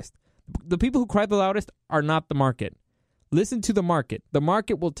the loudest. The people who cry the loudest are not the market. Listen to the market. The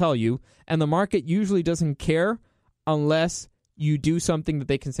market will tell you, and the market usually doesn't care unless you do something that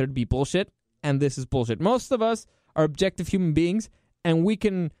they consider to be bullshit, and this is bullshit. Most of us are objective human beings, and we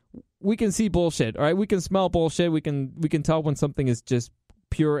can see bullshit, all right? We can smell bullshit. We can tell when something is just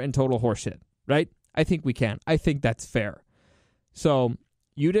pure and total horseshit, right? I think we can. I think that's fair. So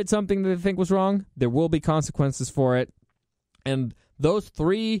you did something that I think was wrong. There will be consequences for it. And those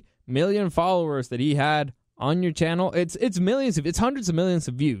 3 million followers that he had on your channel, it's hundreds of millions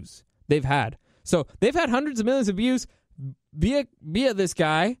of views they've had. So they've had hundreds of millions of views via this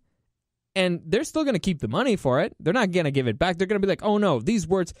guy, and they're still going to keep the money for it. They're not going to give it back. They're going to be like, oh no, these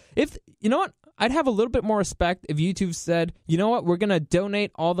words. If you know what, I'd have a little bit more respect if YouTube said, you know what, we're going to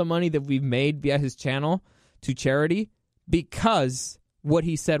donate all the money that we've made via his channel to charity because what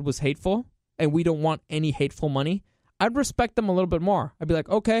he said was hateful and we don't want any hateful money. I'd respect them a little bit more. I'd be like,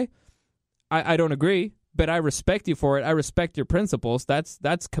 okay, I don't agree, but I respect you for it. I respect your principles.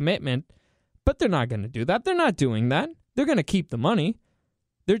 That's commitment. But they're not going to do that. They're not doing that. They're going to keep the money.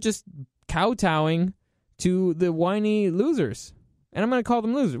 They're just kowtowing to the whiny losers. And I'm going to call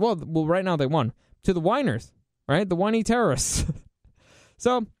them losers. Well, right now they won. To the whiners, right? The whiny terrorists.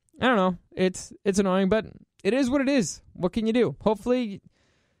 So, I don't know. It's annoying, but it is what it is. What can you do? Hopefully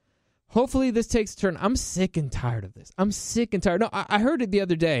this takes a turn. I'm sick and tired of this. I'm sick and tired. No, I heard it the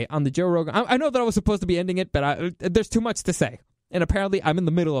other day on the Joe Rogan. I know that I was supposed to be ending it, but there's too much to say. And apparently I'm in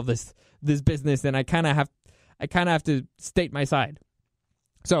the middle of this business, and I kind of have to state my side.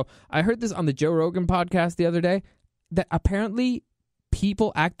 So I heard this on the Joe Rogan podcast the other day, that apparently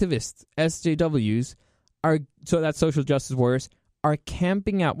people, activists, SJWs, so that's social justice warriors, are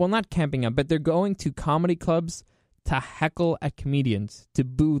camping out. Well, not camping out, but they're going to comedy clubs to heckle at comedians, to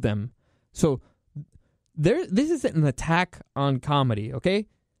boo them. So this is an attack on comedy, okay?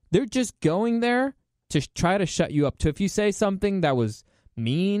 They're just going there to try to shut you up. To if you say something that was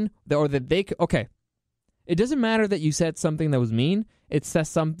mean, or that they okay, it doesn't matter that you said something that was mean. It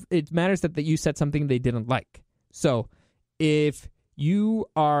matters that you said something they didn't like. So if you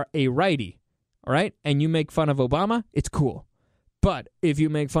are a righty, all right, and you make fun of Obama, it's cool. But if you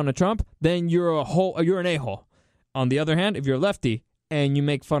make fun of Trump, then you're an a-hole. On the other hand, if you're a lefty and you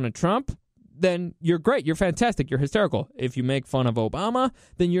make fun of Trump, then you're great. You're fantastic. You're hysterical. If you make fun of Obama,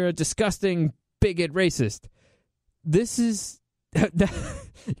 then you're a disgusting bigot racist. This is... you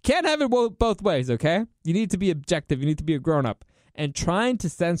can't have it both ways, okay? You need to be objective. You need to be a grown-up. And trying to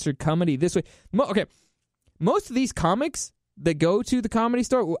censor comedy this way... Okay, most of these comics that go to the Comedy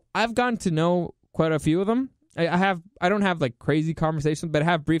Store, I've gotten to know quite a few of them. I don't have like crazy conversations, but I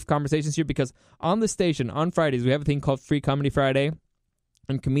have brief conversations here because on the station, on Fridays, we have a thing called Free Comedy Friday.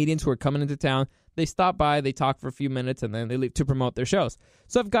 And comedians who are coming into town, they stop by, they talk for a few minutes, and then they leave to promote their shows.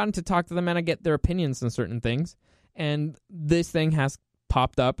 So I've gotten to talk to them, and I get their opinions on certain things. And this thing has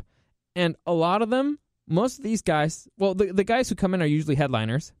popped up. And a lot of them, most of these guys, well, the guys who come in are usually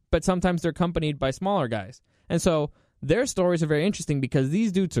headliners, but sometimes they're accompanied by smaller guys. And so their stories are very interesting because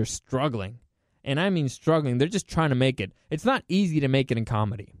these dudes are struggling. And I mean struggling. They're just trying to make it. It's not easy to make it in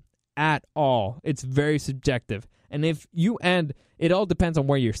comedy at all. It's very subjective. And if you end, it all depends on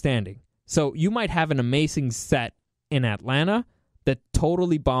where you're standing. So you might have an amazing set in Atlanta that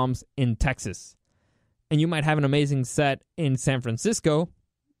totally bombs in Texas. And you might have an amazing set in San Francisco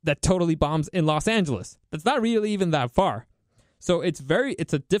that totally bombs in Los Angeles. That's not really even that far. So it's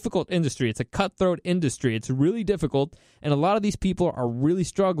a difficult industry. It's a cutthroat industry. It's really difficult. And a lot of these people are really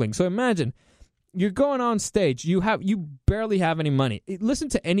struggling. So imagine... You're going on stage. You barely have any money. Listen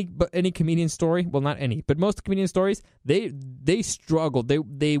to any comedian story. Well, not any, but most comedian stories. They struggled.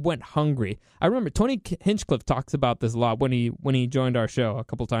 They went hungry. I remember Tony Hinchcliffe talks about this a lot when he joined our show a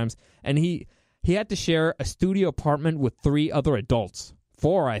couple times, and he had to share a studio apartment with 3 other adults,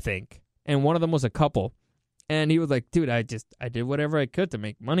 4 I think, and one of them was a couple. And he was like, dude, I did whatever I could to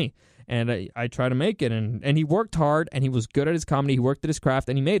make money, and I tried to make it, and he worked hard, and he was good at his comedy. He worked at his craft,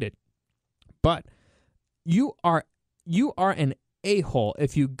 and he made it. But you are an a-hole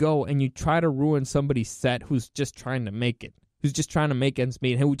if you go and you try to ruin somebody's set who's just trying to make it, who's just trying to make ends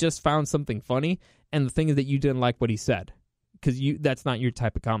meet, who just found something funny, and the thing is that you didn't like what he said because that's not your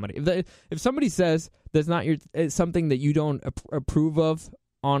type of comedy. If somebody says that's not something that you don't approve of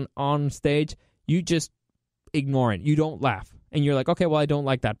on stage, you just ignore it. You don't laugh, and you're like, okay, well, I don't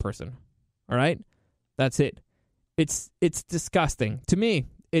like that person. All right, that's it. It's disgusting to me.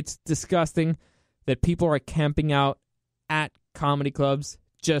 It's disgusting that people are camping out at comedy clubs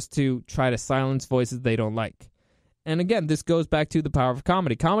just to try to silence voices they don't like. And again, this goes back to the power of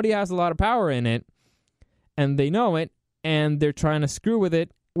comedy. Comedy has a lot of power in it, and they know it, and they're trying to screw with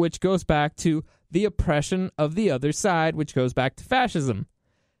it, which goes back to the oppression of the other side, which goes back to fascism.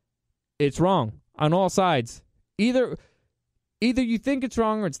 It's wrong on all sides. Either you think it's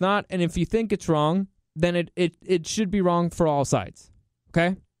wrong or it's not, and if you think it's wrong, then it should be wrong for all sides.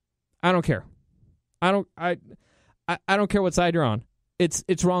 Okay? I don't care. I don't care what side you're on.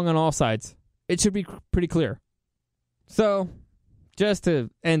 It's wrong on all sides. It should be pretty clear. So, just to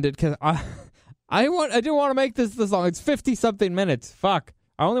end it, because I didn't want to make this long. It's 50-something minutes. Fuck.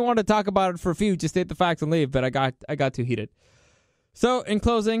 I only wanted to talk about it for a few, just state the facts and leave, but I got too heated. So, in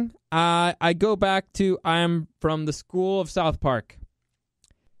closing, I go back to I am from the school of South Park.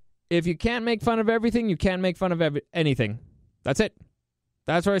 If you can't make fun of everything, you can't make fun of anything. That's it.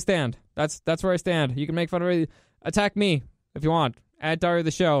 That's where I stand. That's where I stand. You can make fun of it. Attack me if you want. At Dario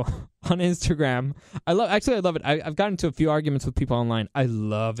the Show on Instagram. I love it. I've gotten into a few arguments with people online. I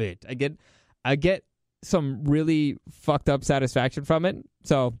love it. I get some really fucked up satisfaction from it.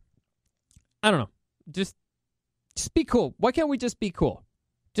 So I don't know. Just be cool. Why can't we just be cool?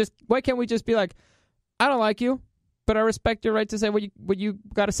 Why can't we just be like, I don't like you, but I respect your right to say what you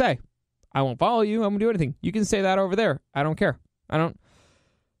got to say. I won't follow you. I won't do anything. You can say that over there. I don't care. I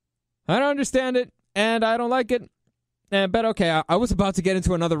don't understand it, and I don't like it. But okay, I was about to get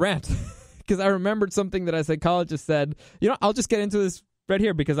into another rant because I remembered something that a psychologist said. I'll just get into this right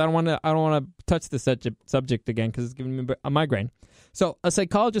here because I don't want to touch this subject again because it's giving me a migraine. So a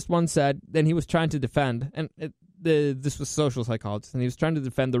psychologist once said, and he was trying to defend, and this was a social psychologist, and he was trying to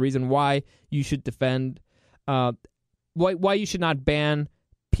defend the reason why you should defend, why you should not ban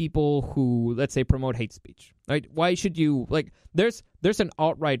people who, let's say, promote hate speech, right? Why should you, like, there's an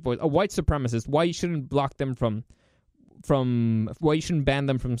alt-right voice, a white supremacist, why you shouldn't block them from why you shouldn't ban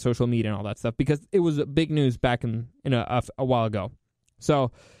them from social media and all that stuff, because it was big news back in a while ago.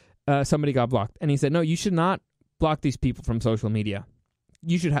 So somebody got blocked. And he said, no, you should not block these people from social media.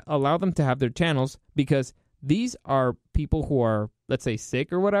 You should allow them to have their channels, because these are people who are, let's say,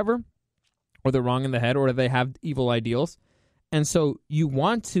 sick or whatever, or they're wrong in the head, or they have evil ideals. And so you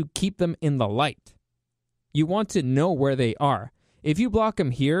want to keep them in the light. You want to know where they are. If you block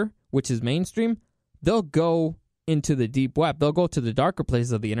them here, which is mainstream, they'll go into the deep web. They'll go to the darker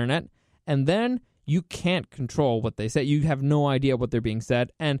places of the internet, and then you can't control what they say. You have no idea what they're being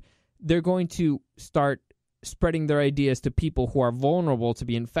said, and they're going to start spreading their ideas to people who are vulnerable to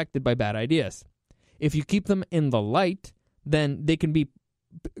be infected by bad ideas. If you keep them in the light, then they can be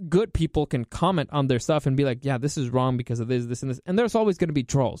good people, can comment on their stuff and be like, yeah, this is wrong because of this, and this. And there's always going to be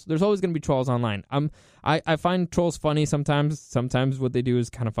trolls. There's always going to be trolls online. I find trolls funny sometimes. Sometimes what they do is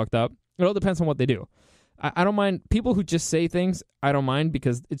kind of fucked up. It all depends on what they do. I don't mind people who just say things. I don't mind,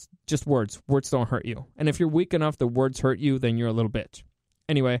 because it's just words. Words don't hurt you. And if you're weak enough the words hurt you, then you're a little bitch.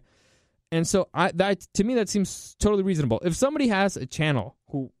 Anyway, and so to me that seems totally reasonable. If somebody has a channel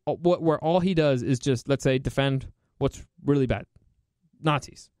where all he does is just, let's say, defend what's really bad,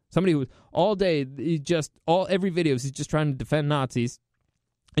 Nazis. Somebody who all day, every video he's just trying to defend Nazis,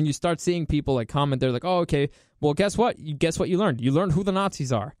 and you start seeing people like comment, they're like, oh, okay, well, guess what? Guess what you learned? You learned who the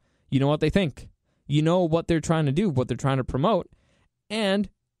Nazis are. You know what they think. You know what they're trying to do, what they're trying to promote, and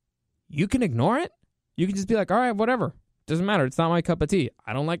you can ignore it. You can just be like, all right, whatever. Doesn't matter. It's not my cup of tea.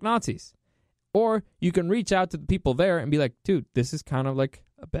 I don't like Nazis. Or you can reach out to the people there and be like, dude, this is kind of like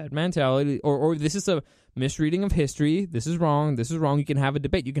a bad mentality, or this is a misreading of history. This is wrong. This is wrong. You can have a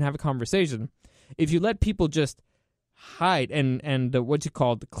debate. You can have a conversation. If you let people just hide and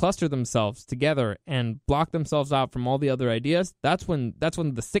cluster themselves together and block themselves out from all the other ideas, that's when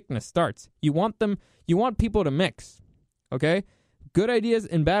the sickness starts. You want people to mix, okay? Good ideas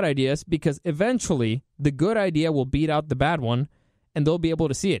and bad ideas, because eventually the good idea will beat out the bad one, and they'll be able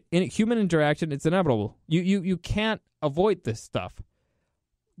to see it. In human interaction, it's inevitable. You can't avoid this stuff.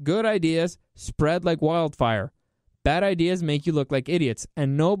 Good ideas spread like wildfire. Bad ideas make you look like idiots,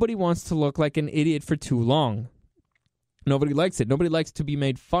 and nobody wants to look like an idiot for too long. Nobody likes it. Nobody likes to be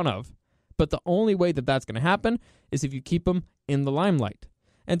made fun of. But the only way that that's going to happen is if you keep them in the limelight.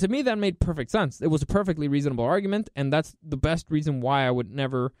 And to me, that made perfect sense. It was a perfectly reasonable argument, and that's the best reason why I would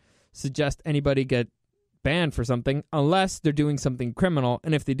never suggest anybody get banned for something unless they're doing something criminal.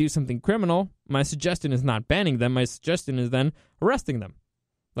 And if they do something criminal, my suggestion is not banning them. My suggestion is then arresting them.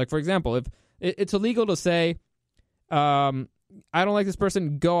 Like, for example, if it's illegal to say, I don't like this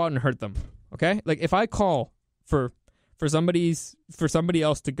person, go out and hurt them. Okay? Like, if I call for somebody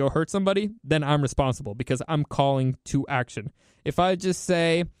else to go hurt somebody, then I'm responsible because I'm calling to action. If I just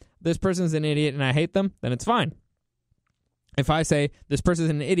say this person's an idiot and I hate them, then it's fine. If I say this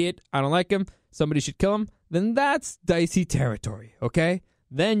person's an idiot, I don't like him, somebody should kill him, then that's dicey territory, okay?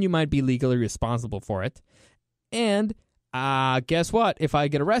 Then you might be legally responsible for it. And guess what? If I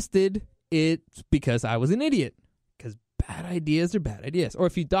get arrested, it's because I was an idiot. Because bad ideas are bad ideas. Or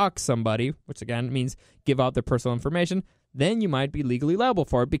if you dox somebody, which again means give out their personal information, then you might be legally liable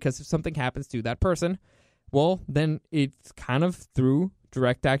for it, because if something happens to that person, well, then it's kind of through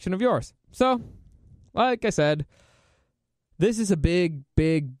direct action of yours. So, like I said, this is a big,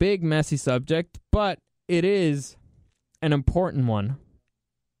 big, big messy subject, but it is an important one.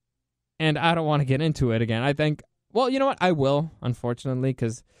 And I don't want to get into it again. I think, well, you know what? I will, unfortunately,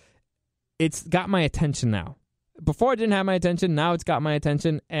 because it's got my attention now. Before it didn't have my attention, now it's got my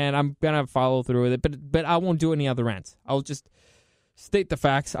attention, and I'm going to follow through with it, but I won't do any other rants. I'll just state the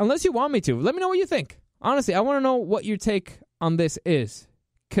facts, unless you want me to. Let me know what you think. Honestly, I want to know what your take on this is,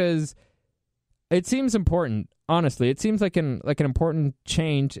 because it seems important. Honestly, it seems like an important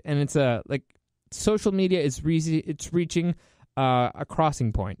change, and it's social media is reaching a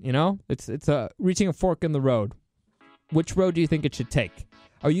crossing point. You know, it's reaching a fork in the road. Which road do you think it should take?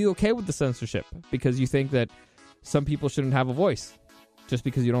 Are you okay with the censorship because you think that some people shouldn't have a voice just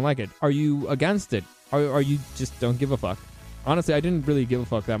because you don't like it? Are you against it? Are you just don't give a fuck? Honestly, I didn't really give a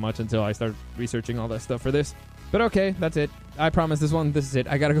fuck that much until I started researching all that stuff for this. But okay, that's it. I promise this is it.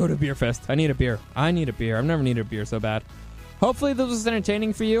 I gotta go to Beer Fest. I need a beer. I've never needed a beer so bad. Hopefully this was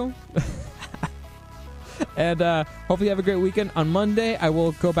entertaining for you. And hopefully you have a great weekend. On Monday, I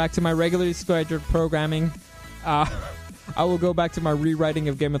will go back to my regularly scheduled programming. I will go back to my rewriting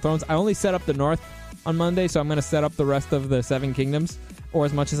of Game of Thrones. I only set up the North on Monday, so I'm going to set up the rest of the Seven Kingdoms, or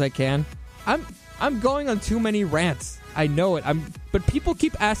as much as I can. I'm going on too many rants. I know it. But people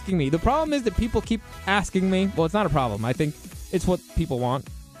keep asking me. The problem is that people keep asking me. Well, it's not a problem. I think it's what people want,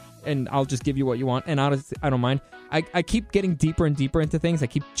 and I'll just give you what you want, and honestly, I don't mind. I keep getting deeper and deeper into things. I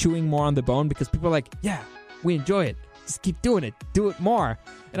keep chewing more on the bone because people are like, yeah, we enjoy it. just keep doing it. Do it more.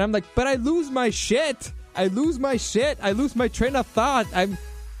 And I'm like, but I lose my shit. I lose my train of thought.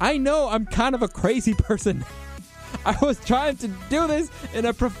 I know I'm kind of a crazy person. I was trying to do this in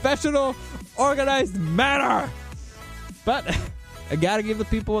a professional, organized manner. But I gotta give the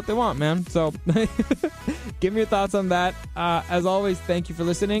people what they want, man. So give me your thoughts on that. As always, thank you for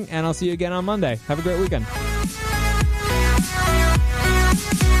listening, and I'll see you again on Monday. Have a great weekend.